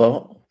 Yeah.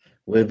 Well,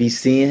 we'll be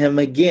seeing him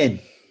again.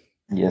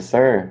 Yes,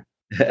 sir.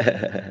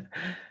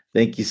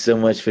 Thank you so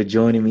much for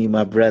joining me,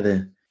 my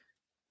brother.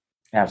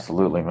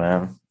 Absolutely,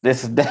 man.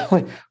 This is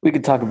definitely, we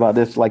could talk about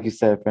this, like you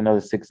said, for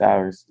another 6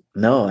 hours.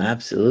 No,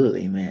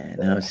 absolutely, man. You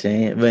know what I'm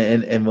saying?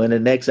 And when the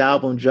next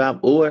album drop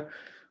or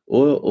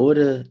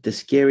the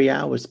Scary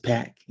Hours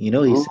pack, he's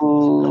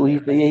Ooh,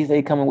 he said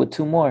he coming with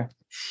 2 more.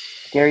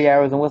 Scary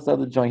Hours, and what's the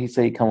other joint he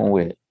said he coming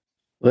with?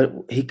 but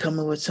he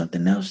coming with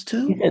something else He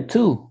too. said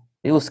 2.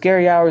 It was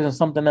Scary Hours and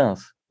something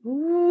else.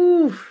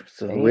 Ooh,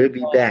 so Hey, we'll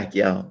be back,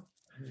 y'all.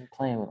 I'm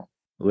playing with him.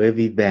 We'll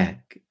be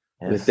back.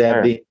 Yes, With that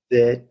sir. being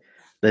said,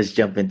 let's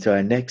jump into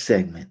our next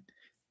segment.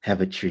 Have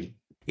a treat.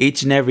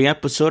 Each and every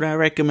episode, I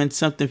recommend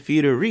something for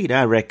you to read.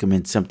 I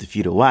recommend something for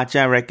you to watch.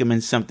 I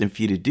recommend something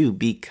for you to do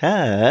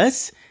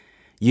because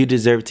you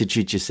deserve to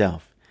treat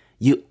yourself.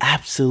 You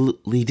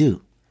absolutely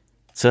do.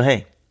 So,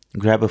 hey,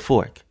 grab a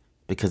fork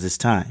because it's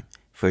time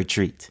for a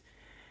treat.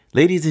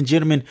 Ladies and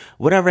gentlemen,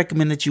 what I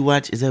recommend that you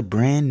watch is a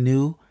brand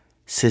new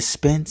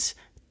suspense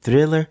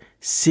thriller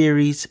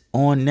series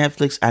on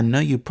Netflix. I know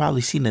you've probably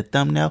seen the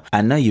thumbnail.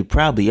 I know you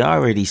probably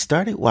already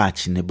started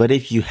watching it. But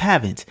if you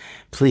haven't,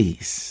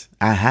 please,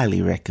 I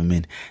highly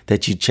recommend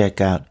that you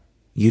check out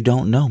You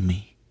Don't Know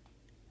Me.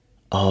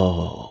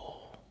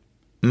 Oh.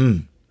 I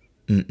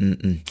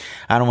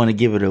don't want to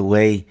give it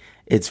away.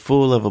 It's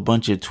full of a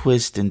bunch of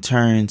twists and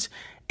turns,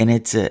 and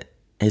it's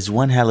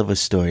one hell of a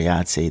story,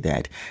 I'd say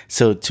that.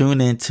 So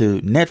tune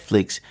into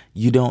Netflix,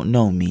 You Don't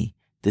Know Me,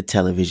 the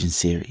television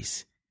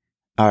series.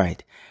 All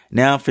right,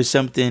 now for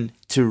something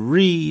to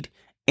read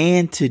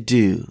and to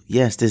do.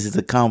 Yes, this is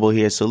a combo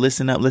here, so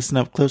listen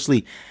up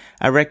closely.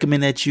 I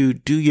recommend that you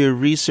do your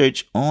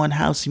research on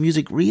house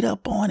music, read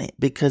up on it,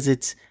 because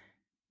it's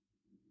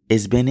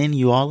been in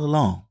you all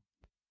along,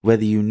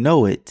 whether you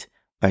know it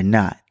or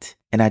not.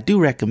 And I do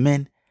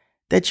recommend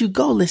that you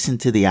go listen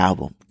to the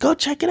album. Go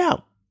check it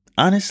out.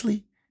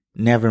 Honestly,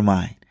 never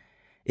mind.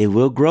 It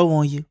will grow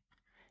on you.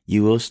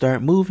 You will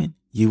start moving.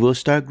 You will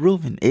start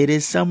grooving. It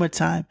is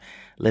summertime.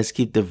 Let's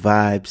keep the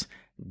vibes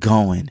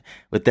going.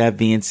 With that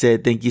being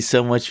said, thank you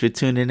so much for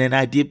tuning in.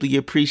 I deeply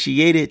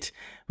appreciate it.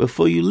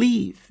 Before you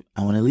leave,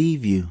 I want to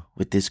leave you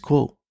with this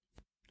quote.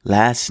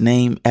 Last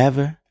name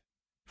ever,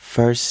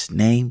 first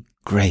name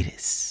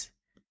greatest.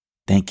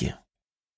 Thank you.